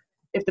 exactly.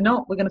 If they're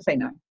not, we're going to say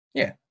no.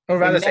 Yeah. I'd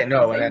rather say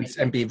no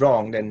and be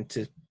wrong than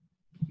to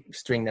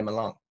string them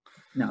along.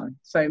 No.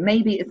 So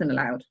maybe isn't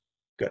allowed.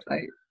 Good. So,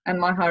 and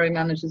my hiring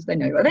managers, they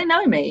know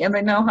me and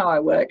they know how I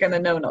work and they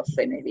know not to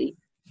say maybe.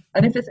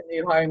 And if it's a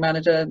new hiring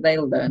manager,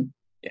 they'll learn.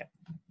 Yeah.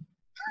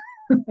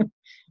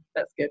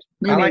 That's good.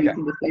 I like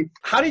that.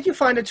 How did you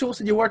find the tools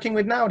that you're working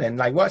with now then?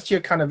 Like what's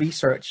your kind of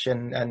research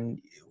and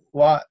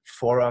what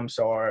forums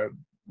or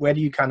where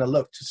do you kind of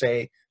look to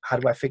say, how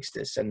do I fix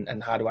this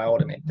and how do I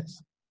automate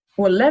this?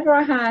 Well, Lever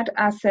I had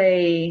as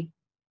I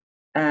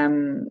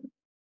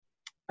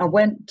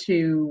went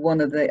to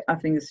one of the, I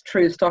think it's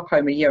True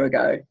Stockholm a year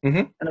ago,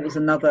 and there was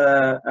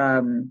another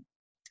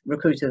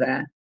recruiter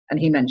there, and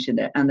he mentioned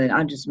it, and then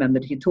I just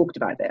remembered he talked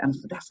about it, and I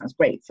said, that sounds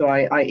great. So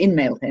I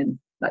emailed him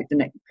like the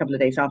next couple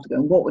of days after,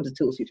 going, what were the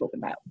tools you're talking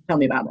about? Tell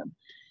me about them.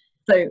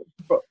 So,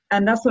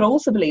 and that's what I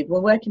also believe. We're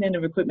working in a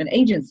recruitment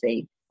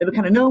agency. They were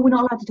kind of, no, we're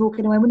not allowed to talk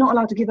anyway. We're not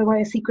allowed to give away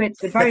our secrets.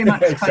 They're very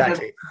much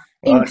exactly.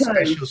 Kind of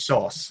special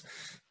sauce.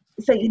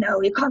 So,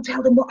 you can't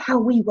tell them how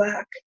we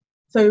work.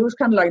 So it was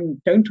kind of like,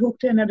 don't talk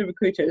to any other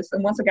recruiters.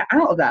 And once I get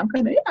out of that, I'm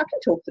kind of, I can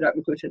talk to that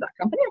recruiter at that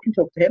company. I can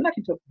talk to him. I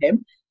can talk to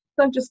him.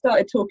 So I've just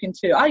started talking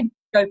I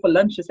go for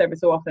lunches every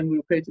so often with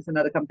recruiters and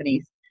other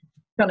companies,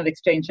 kind of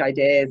exchange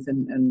ideas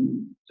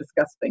and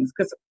discuss things.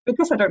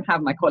 Because I don't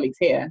have my colleagues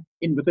here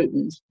in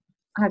recruitment,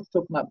 I have to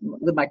talk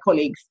with my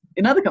colleagues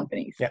in other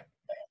companies. Yeah.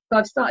 So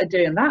I've started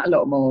doing that a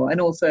lot more.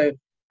 And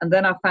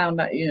then I found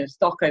that,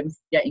 Stockholm's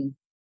getting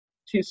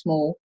too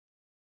small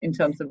in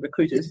terms of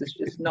recruiters. It's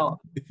just not,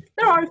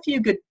 there are a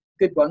few good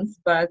ones,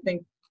 but I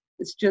think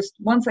it's just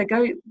when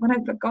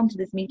I've gone to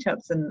these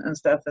meetups and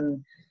stuff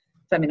and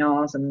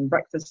seminars and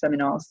breakfast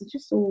seminars, it's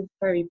just all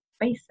very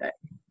basic.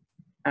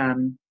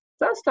 So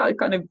I started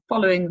kind of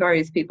following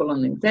various people on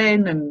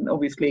LinkedIn and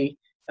obviously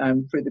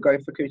through the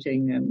Growth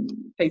Recruiting and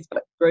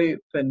Facebook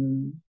group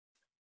and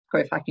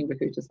Growth Hacking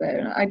Recruiters there.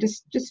 And I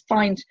just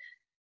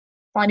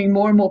finding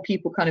more and more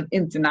people kind of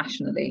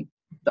internationally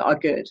that are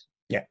good.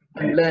 Yeah.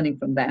 And learning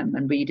from them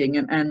and reading.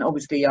 And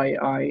obviously I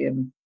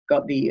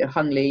got the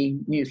Hungley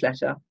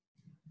newsletter,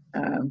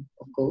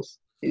 of course.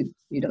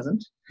 Who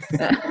doesn't?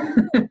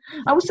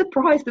 I was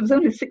surprised there was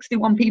only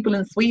 61 people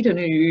in Sweden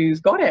who's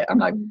got it. I'm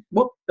like,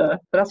 what the?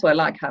 But that's why I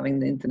like having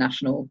the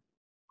international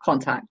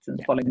contacts and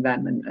following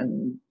them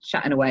and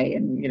chatting away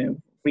and,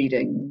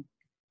 reading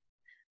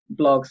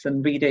blogs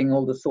and reading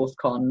all the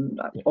SourceCon.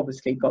 I've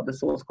obviously got the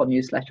SourceCon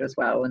newsletter as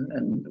well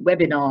and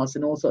webinars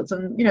and all sorts.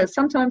 And,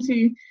 sometimes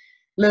you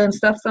learn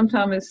stuff,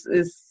 sometimes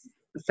is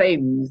the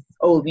same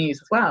old news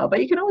as well,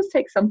 but you can always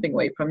take something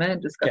away from it,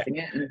 discussing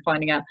it and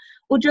finding out,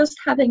 or just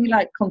having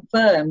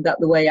confirmed that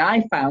the way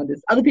I found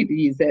is other people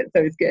use it,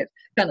 so it's good,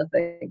 kind of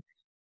thing.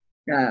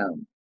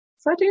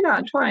 So I do that.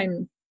 I try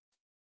and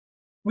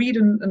read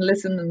and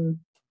listen, and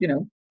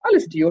I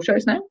listen to your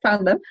shows now.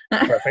 Found them.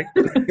 Perfect.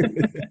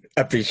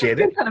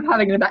 Appreciate it. Kind of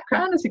having in the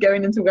background as you're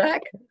going into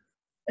work.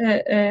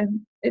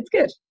 It's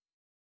good.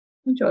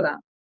 Enjoy that.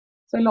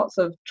 So lots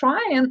of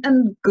trying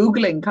and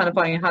Googling, kind of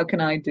finding how can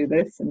I do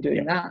this and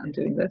doing that and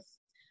doing this.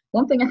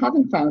 One thing I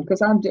haven't found,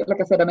 because like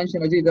I said, I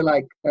mentioned I do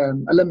the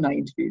alumni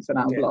interviews on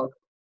our blog.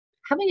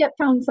 Haven't yet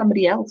found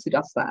somebody else who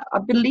does that. I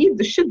believe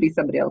there should be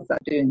somebody else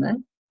that's doing that.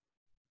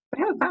 But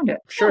I haven't found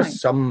it. Sure,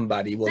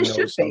 somebody will know.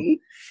 Should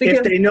be,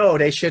 if they know,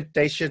 they should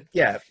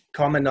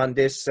comment on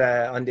this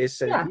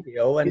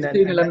video and then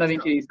doing alumni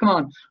interviews. Come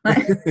on.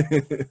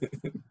 Because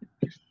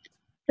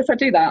I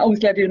do that.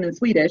 Obviously, I do them in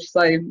Swedish,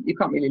 so you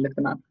can't really look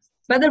them up.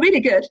 But they're really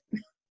good.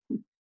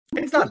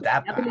 It's not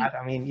that bad.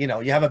 I mean, you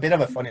have a bit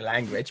of a funny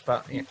language,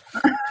 but...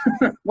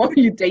 What, are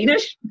you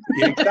Danish?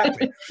 Yeah,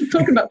 exactly.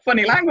 Talking about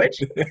funny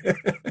language.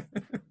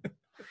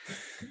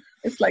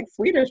 It's like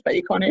Swedish, but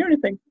you can't hear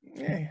anything.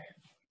 Yeah,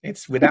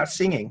 it's without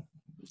singing.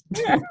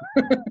 Yeah.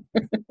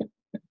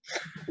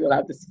 we'll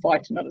have this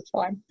fight another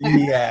time.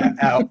 Yeah,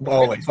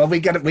 always. Well,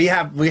 we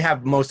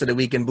have most of the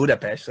week in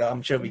Budapest, so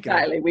I'm sure we can.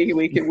 Exactly.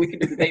 We can do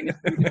the Danish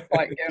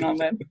fight going on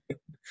then.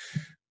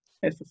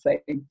 It's the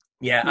same.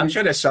 Yeah, I'm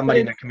sure there's somebody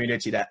in the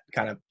community that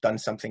kind of done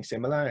something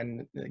similar,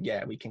 and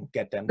yeah, we can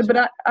get them.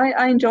 But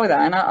I enjoy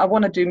that, and I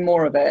want to do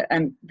more of it.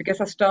 And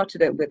because I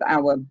started it with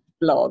our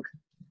blog,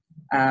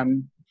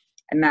 and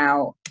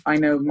now I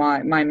know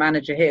my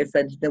manager here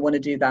said they want to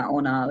do that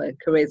on our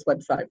careers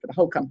website for the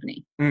whole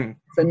company.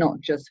 So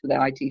not just for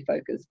the IT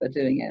focus, but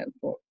doing it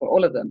for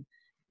all of them.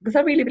 Because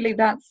I really believe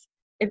that's,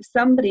 if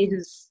somebody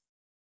who's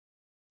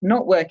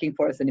not working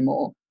for us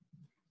anymore,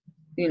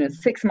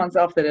 6 months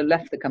after they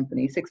left the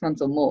company, 6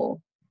 months or more,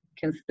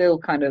 can still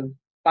kind of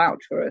vouch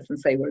for us and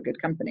say we're a good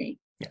company.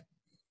 Yeah.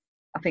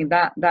 I think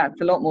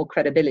that's a lot more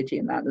credibility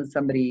in that than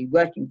somebody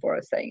working for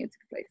us saying it's a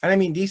good place. And I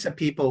mean, these are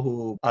people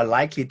who are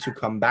likely to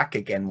come back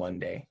again one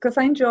day. Because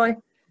I enjoy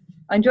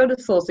the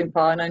sourcing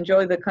part, and I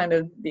enjoy the kind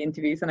of the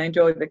interviews, and I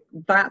enjoy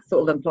that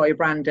sort of employer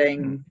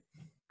branding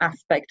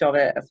aspect of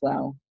it as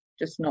well.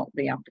 Just not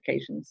the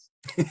applications.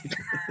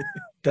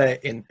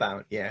 The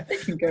inbound, yeah. They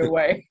can go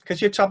away.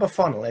 Because you're top of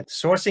funnel.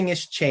 Sourcing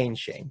is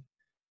changing.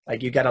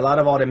 Like you get a lot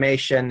of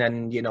automation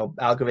and,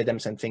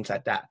 algorithms and things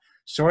like that.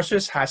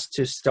 Sourcers has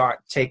to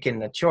start taking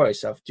the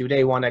choice of, do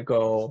they want to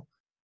go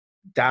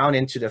down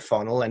into the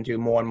funnel and do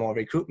more and more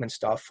recruitment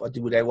stuff, or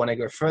do they want to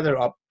go further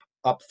up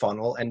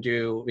funnel and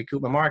do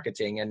recruitment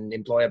marketing and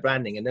employer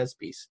branding and this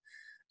piece?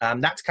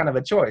 That's kind of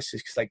a choice.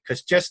 It's like,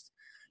 because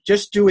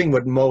just doing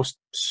what most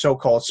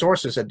so-called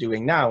sources are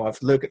doing now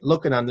of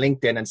looking on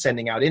LinkedIn and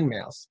sending out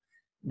emails,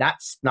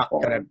 that's not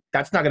gonna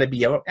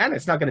be, and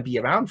it's not gonna be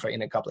around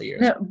in a couple of years.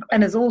 No,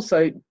 and it's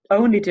also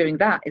only doing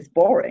that is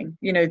boring.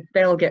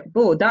 They'll get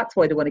bored. That's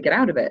why they want to get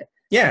out of it.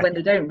 Yeah. When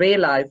they don't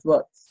realize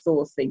what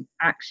sourcing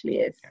actually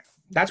is.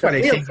 That's why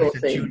they think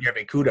it's a junior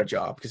recruiter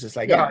job, because it's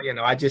like,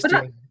 I just.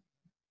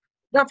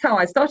 That's how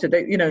I started.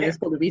 It's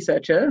called a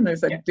researcher, and they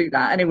said do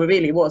that, and it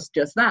really was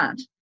just that.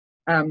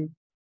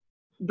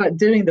 But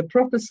doing the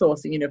proper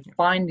sourcing,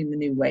 finding the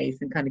new ways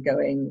and kind of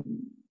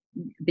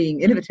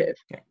being innovative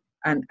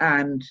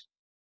and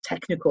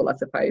technical, I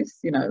suppose,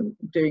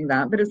 doing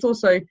that. But it's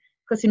also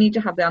because you need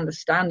to have the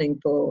understanding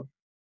for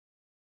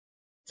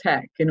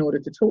tech in order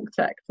to talk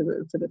tech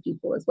to the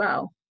people as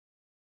well.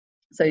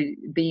 So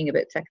being a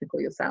bit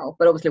technical yourself.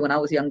 But obviously when I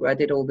was younger, I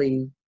did all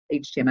the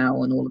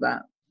HTML and all of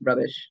that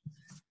rubbish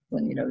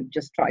when,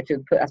 just try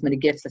to put as many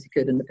GIFs as you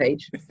could in the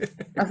page.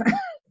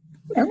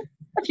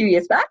 A few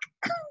years back.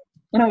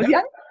 When I was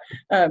young.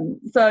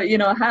 So,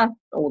 I have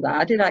all that.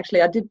 I did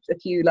a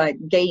few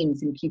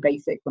games in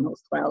QBasic when I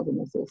was 12 and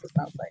all sorts of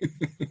stuff.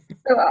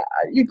 So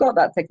you've got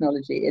that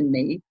technology in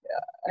me,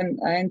 and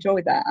I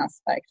enjoy that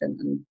aspect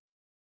and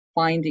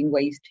finding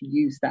ways to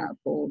use that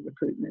for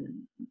recruitment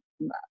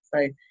and that.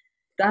 So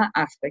that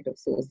aspect of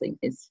sourcing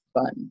is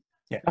fun.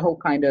 Yeah. The whole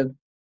kind of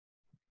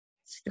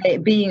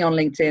being on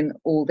LinkedIn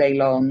all day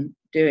long,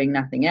 doing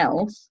nothing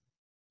else.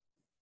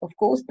 Of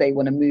course, they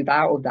want to move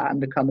out of that and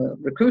become a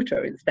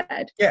recruiter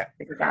instead. Yeah.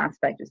 Because that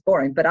aspect is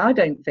boring. But I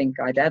don't think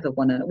I'd ever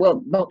want to,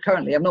 well, not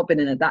currently. I've not been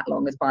in it that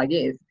long as 5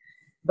 years.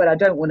 But I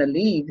don't want to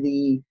leave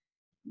the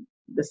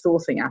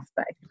sourcing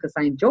aspect because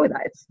I enjoy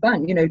that. It's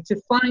fun,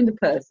 to find a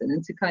person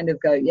and to kind of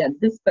go, yeah,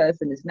 this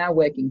person is now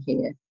working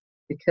here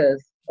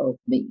because of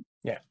me.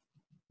 Yeah.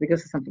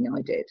 Because of something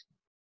I did.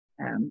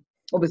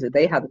 Obviously,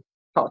 they had a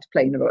part to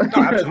play in the role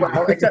as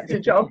well, except the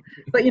job.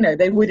 But,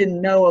 they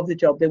wouldn't know of the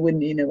job. They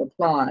wouldn't,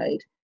 applied.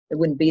 It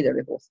wouldn't be there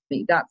if it was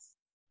me.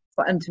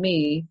 And to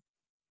me,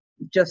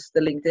 just the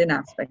LinkedIn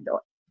aspect,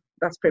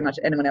 that's pretty much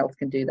anyone else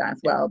can do that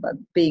as well. But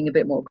being a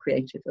bit more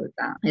creative with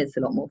that is a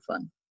lot more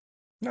fun.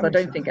 So I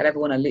don't think I'd ever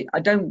want to leave. I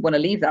don't want to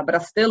leave that, but I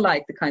still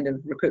like the kind of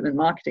recruitment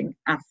marketing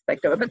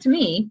aspect of it. But to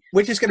me,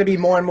 which is going to be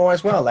more and more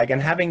as well.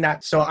 And having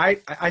that. So I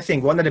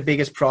think one of the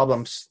biggest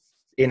problems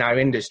in our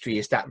industry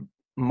is that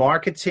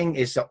marketing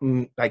is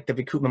the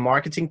recruitment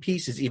marketing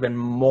piece is even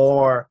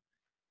more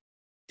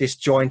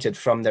disjointed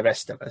from the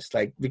rest of us.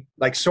 Like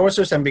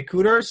sourcers and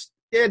recruiters,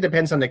 it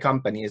depends on the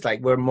company. It's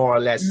like we're more or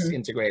less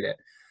integrated.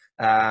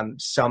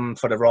 Some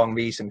for the wrong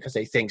reason because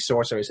they think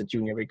sourcer is a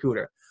junior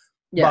recruiter.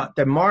 Yeah. But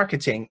the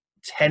marketing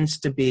tends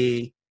to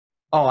be,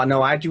 oh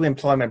no, I do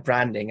employment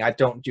branding. I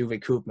don't do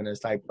recruitment.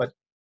 It's like, but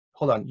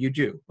hold on, you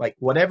do. Like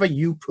whatever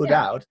you put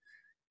out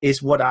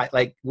is what I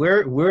like.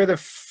 We're the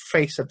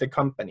face of the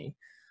company.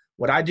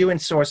 What I do in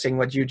sourcing,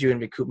 what you do in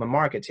recruitment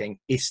marketing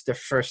is the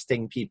first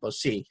thing people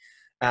see.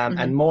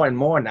 And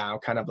more now,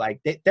 kind of like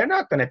they're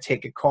not going to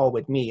take a call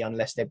with me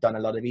unless they've done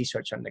a lot of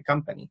research on the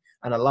company.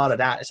 And a lot of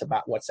that is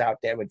about what's out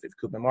there with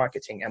recruitment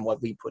marketing and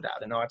what we put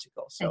out in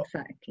articles. So,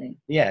 exactly.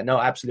 Yeah, no,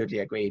 absolutely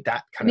agree.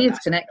 That kind of is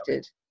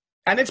connected.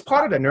 And it's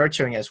part of the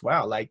nurturing as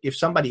well. Like if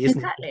somebody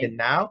isn't in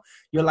now,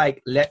 you're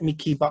like, let me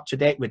keep up to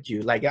date with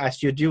you. Like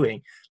as you're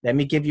doing, let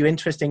me give you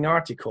interesting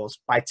articles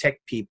by tech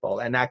people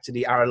and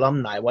actually our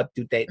alumni. What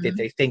did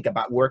they think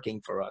about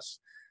working for us?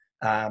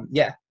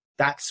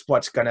 That's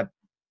what's going to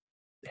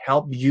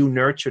help you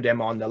nurture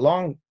them on the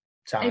long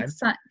time.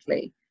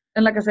 Exactly.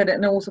 And like I said,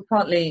 and also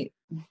partly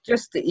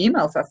just the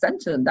emails I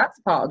sent to them, that's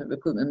part of the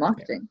recruitment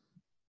marketing.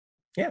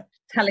 Yeah.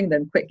 Telling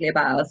them quickly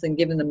about us and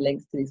giving them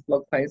links to these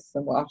blog posts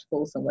and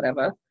articles and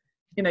whatever.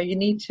 You know, you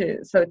need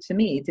to, so to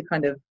me, to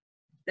kind of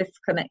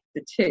disconnect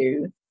the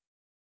two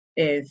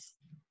is,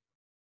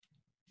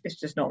 it's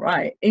just not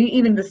right.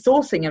 Even the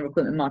sourcing and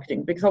recruitment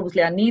marketing, because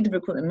obviously I need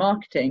recruitment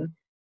marketing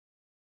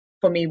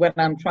for me when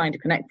I'm trying to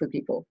connect with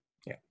people.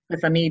 Yeah.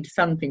 Because I need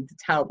something to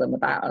tell them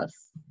about us.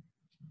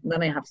 And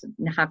then I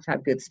have to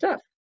have good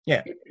stuff.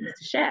 Yeah. To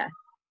share.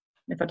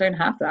 If I don't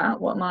have that,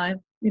 what am I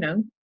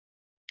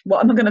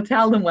going to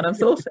tell them when I'm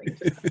sourcing?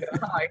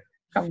 Hi,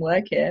 come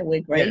work here.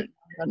 We're great. Yeah.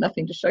 I've got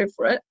nothing to show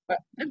for it, but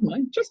never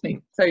mind, trust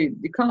me. So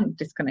you can't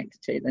disconnect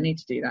the two. They need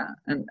to do that.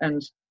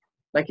 And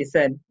like you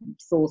said,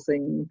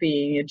 sourcing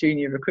being a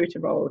junior recruiter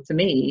role to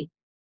me,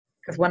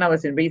 because when I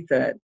was in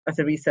research, as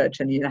a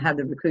researcher, and I had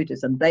the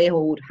recruiters and they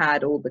all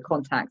had all the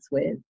contacts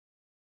with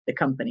the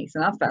companies.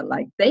 And I felt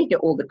like they get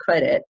all the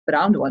credit, but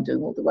I'm the one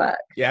doing all the work.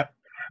 Yeah.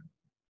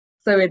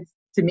 So it's,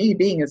 to me,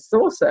 being a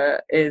sourcer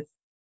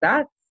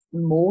that's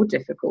more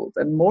difficult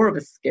and more of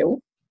a skill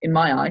in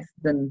my eyes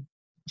than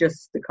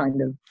just the kind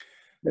of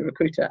the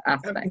recruiter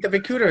aspect. The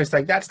recruiter is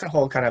like, that's the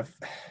whole kind of,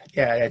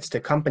 it's the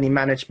company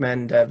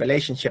management,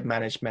 relationship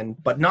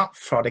management, but not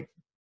for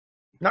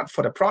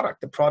the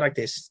product. The product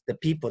is the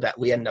people that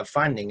we end up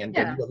finding and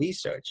doing the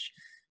research.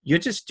 You're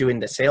just doing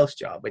the sales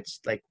job. It's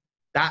like,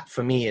 that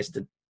for me is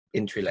the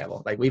entry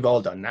level. Like, we've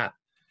all done that.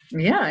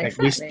 Yeah,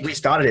 exactly. Like we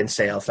started in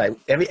sales. Like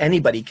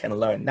anybody can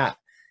learn that.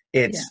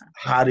 It's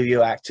how do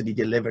you actually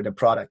deliver the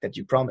product that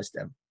you promised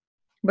them?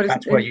 But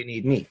that's where you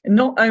need me.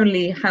 Not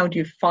only how do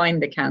you find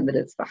the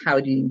candidates, but how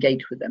do you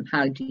engage with them?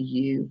 How do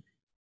you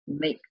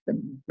make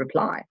them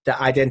reply?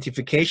 The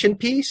identification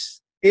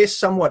piece is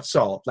somewhat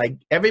solved. Like,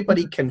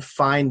 everybody can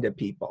find the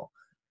people.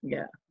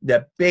 Yeah.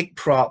 The big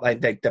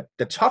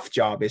the tough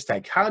job is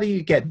like, how do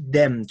you get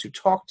them to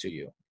talk to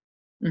you?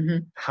 Mm-hmm.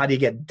 How do you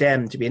get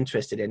them to be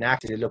interested in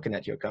actually looking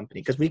at your company?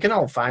 Because we can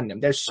all find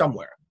them. They're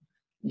somewhere.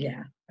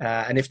 Yeah.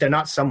 And if they're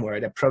not somewhere,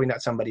 they're probably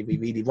not somebody we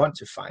really want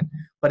to find.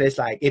 But it's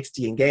like, it's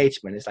the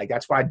engagement. It's like,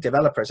 that's why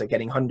developers are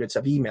getting hundreds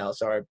of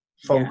emails or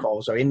phone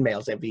calls or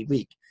emails every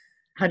week.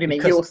 How do you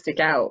make yours stick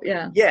out?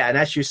 Yeah. Yeah. And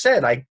as you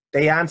said, like,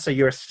 they answer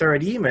your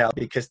third email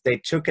because they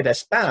took it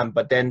as spam,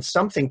 but then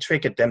something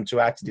triggered them to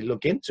actually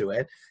look into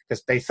it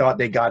because they thought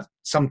they got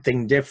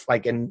something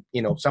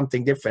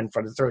something different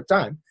for the third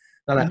time.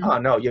 They're like, oh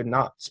no, you're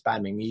not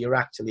spamming me. You're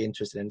actually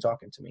interested in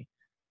talking to me.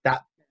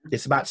 That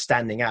it's about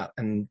standing out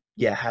and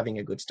having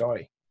a good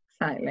story.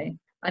 Exactly.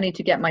 I need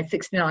to get my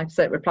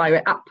 69% reply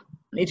rate up.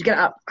 I need to get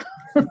it up.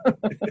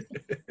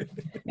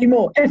 Need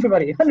more,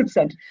 everybody,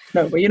 100%.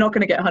 No, but you're not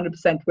going to get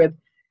 100% with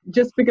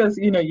just because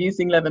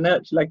using Lever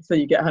Nurture, like so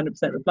you get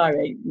 100% reply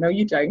rate. No,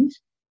 you don't.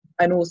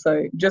 And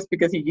also, just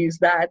because you use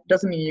that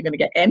doesn't mean you're going to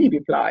get any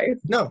replies.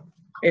 No.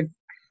 It's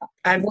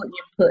and what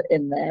you put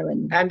in there,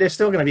 and there's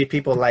still going to be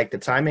people like, the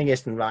timing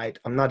isn't right.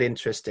 I'm not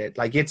interested.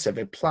 Like, it's a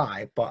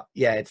reply, but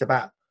it's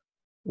about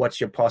what's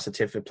your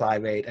positive reply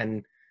rate.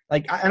 And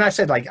I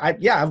said, like,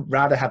 I'd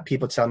rather have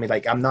people tell me,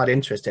 like, I'm not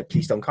interested.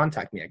 Please don't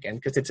contact me again,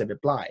 because it's a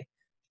reply.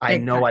 I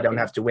know I don't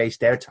have to waste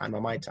their time or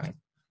my time.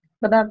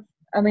 But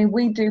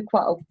we do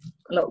quite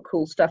a lot of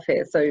cool stuff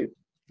here. So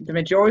the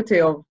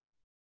majority of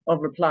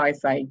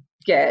replies I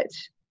get,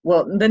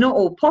 well, they're not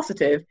all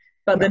positive,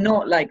 but they're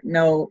not like,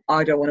 no,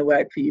 I don't want to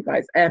work for you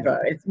guys ever.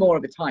 It's more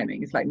of a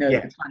timing. It's like, no,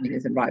 the timing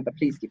isn't right, but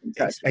please keep in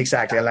touch.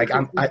 Exactly. Like,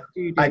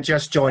 I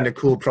just joined a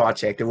cool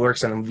project. It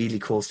works on really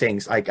cool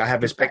things. Like, I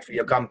have respect for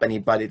your company,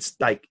 but it's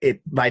like,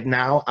 right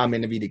now I'm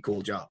in a really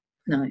cool job.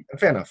 No.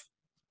 Fair enough.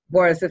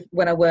 Whereas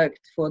when I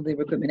worked for the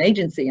recruitment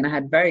agency and I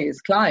had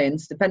various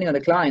clients, depending on the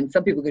client,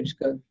 some people could just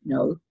go,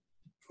 no,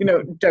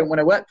 don't want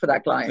to work for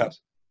that client. No.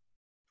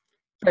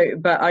 So,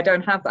 but I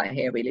don't have that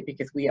here really,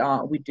 because we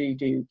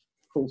do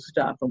cool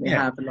stuff, and we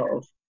have a lot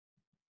of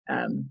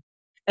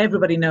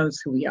everybody knows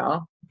who we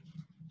are,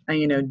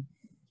 and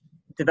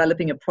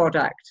developing a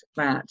product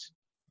that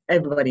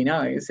everybody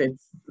knows,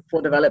 it's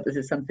for developers,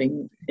 is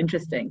something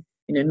interesting,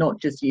 not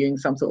just using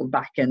some sort of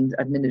back-end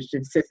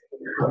administrative system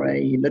or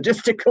a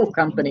logistical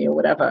company or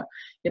whatever.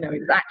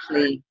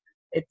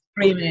 It's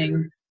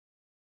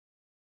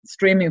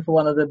streaming for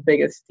one of the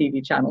biggest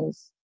TV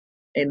channels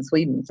in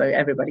Sweden, so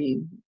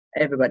everybody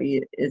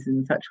is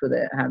in touch with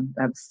it,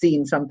 have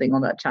seen something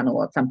on that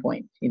channel at some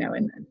point,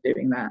 and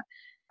doing that.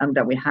 And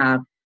that we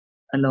have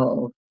a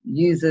lot of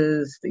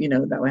users,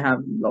 that we have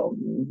a lot of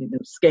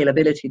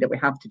scalability, that we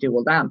have to do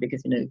all that,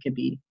 because, it could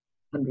be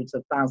hundreds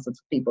of thousands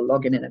of people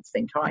logging in at the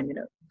same time,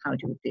 how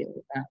do we deal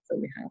with that? So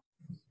we have,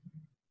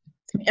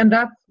 and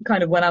that's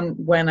kind of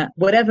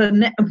whatever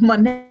my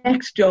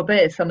next job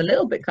is, I'm a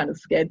little bit kind of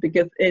scared,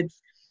 because it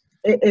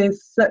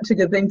is such a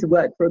good thing to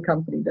work for a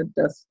company that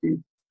does do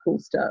cool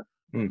stuff.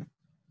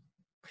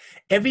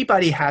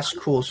 Everybody has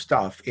cool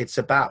stuff. It's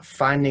about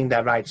finding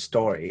the right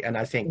story. And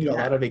I think a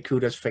lot of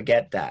recruiters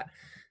forget that.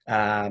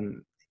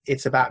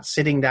 It's about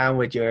sitting down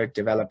with your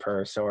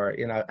developers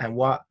and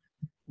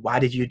why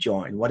did you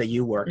join? What are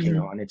you working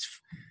on? It's,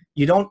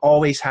 you don't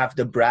always have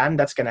the brand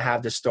that's going to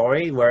have the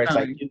story, where it's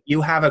like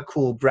you have a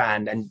cool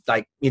brand and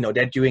like,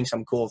 they're doing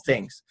some cool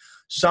things.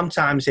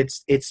 Sometimes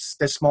it's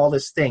the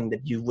smallest thing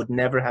that you would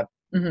never have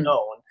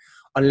known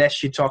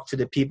unless you talk to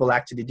the people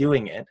actually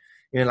doing it.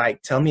 You're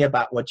like, tell me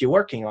about what you're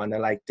working on. They're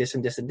like, this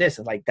and this and this.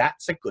 And like,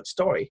 that's a good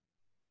story.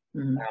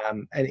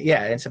 And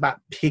yeah, it's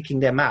about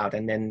picking them out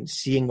and then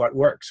seeing what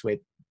works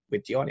with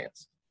the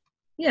audience.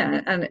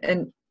 Yeah.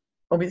 And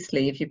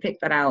obviously if you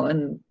pick that out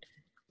and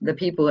the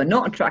people are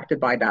not attracted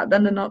by that,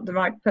 then they're not the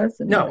right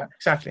person. No,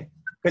 exactly.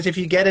 Because if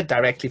you get it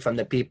directly from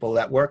the people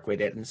that work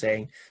with it and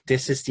saying,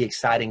 this is the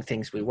exciting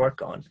things we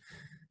work on,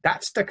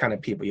 that's the kind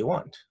of people you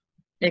want.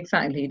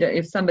 Exactly.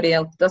 If somebody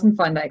else doesn't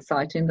find that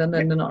exciting, then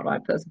they're not the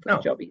right person for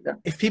the job either.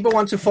 If people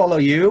want to follow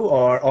you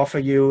or offer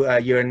you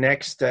your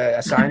next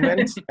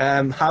assignment,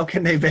 how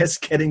can they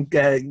best keep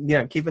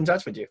in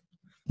touch with you?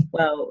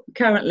 Well,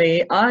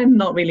 currently, I'm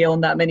not really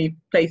on that many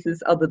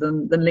places other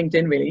than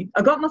LinkedIn, really.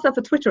 I got myself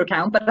a Twitter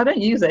account, but I don't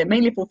use it,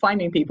 mainly for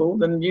finding people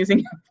than using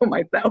it for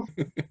myself.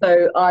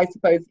 So I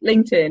suppose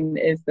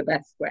LinkedIn is the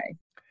best way.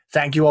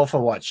 Thank you all for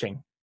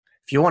watching.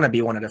 If you want to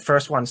be one of the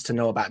first ones to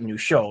know about new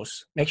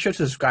shows, make sure to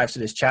subscribe to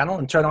this channel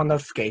and turn on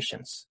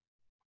notifications.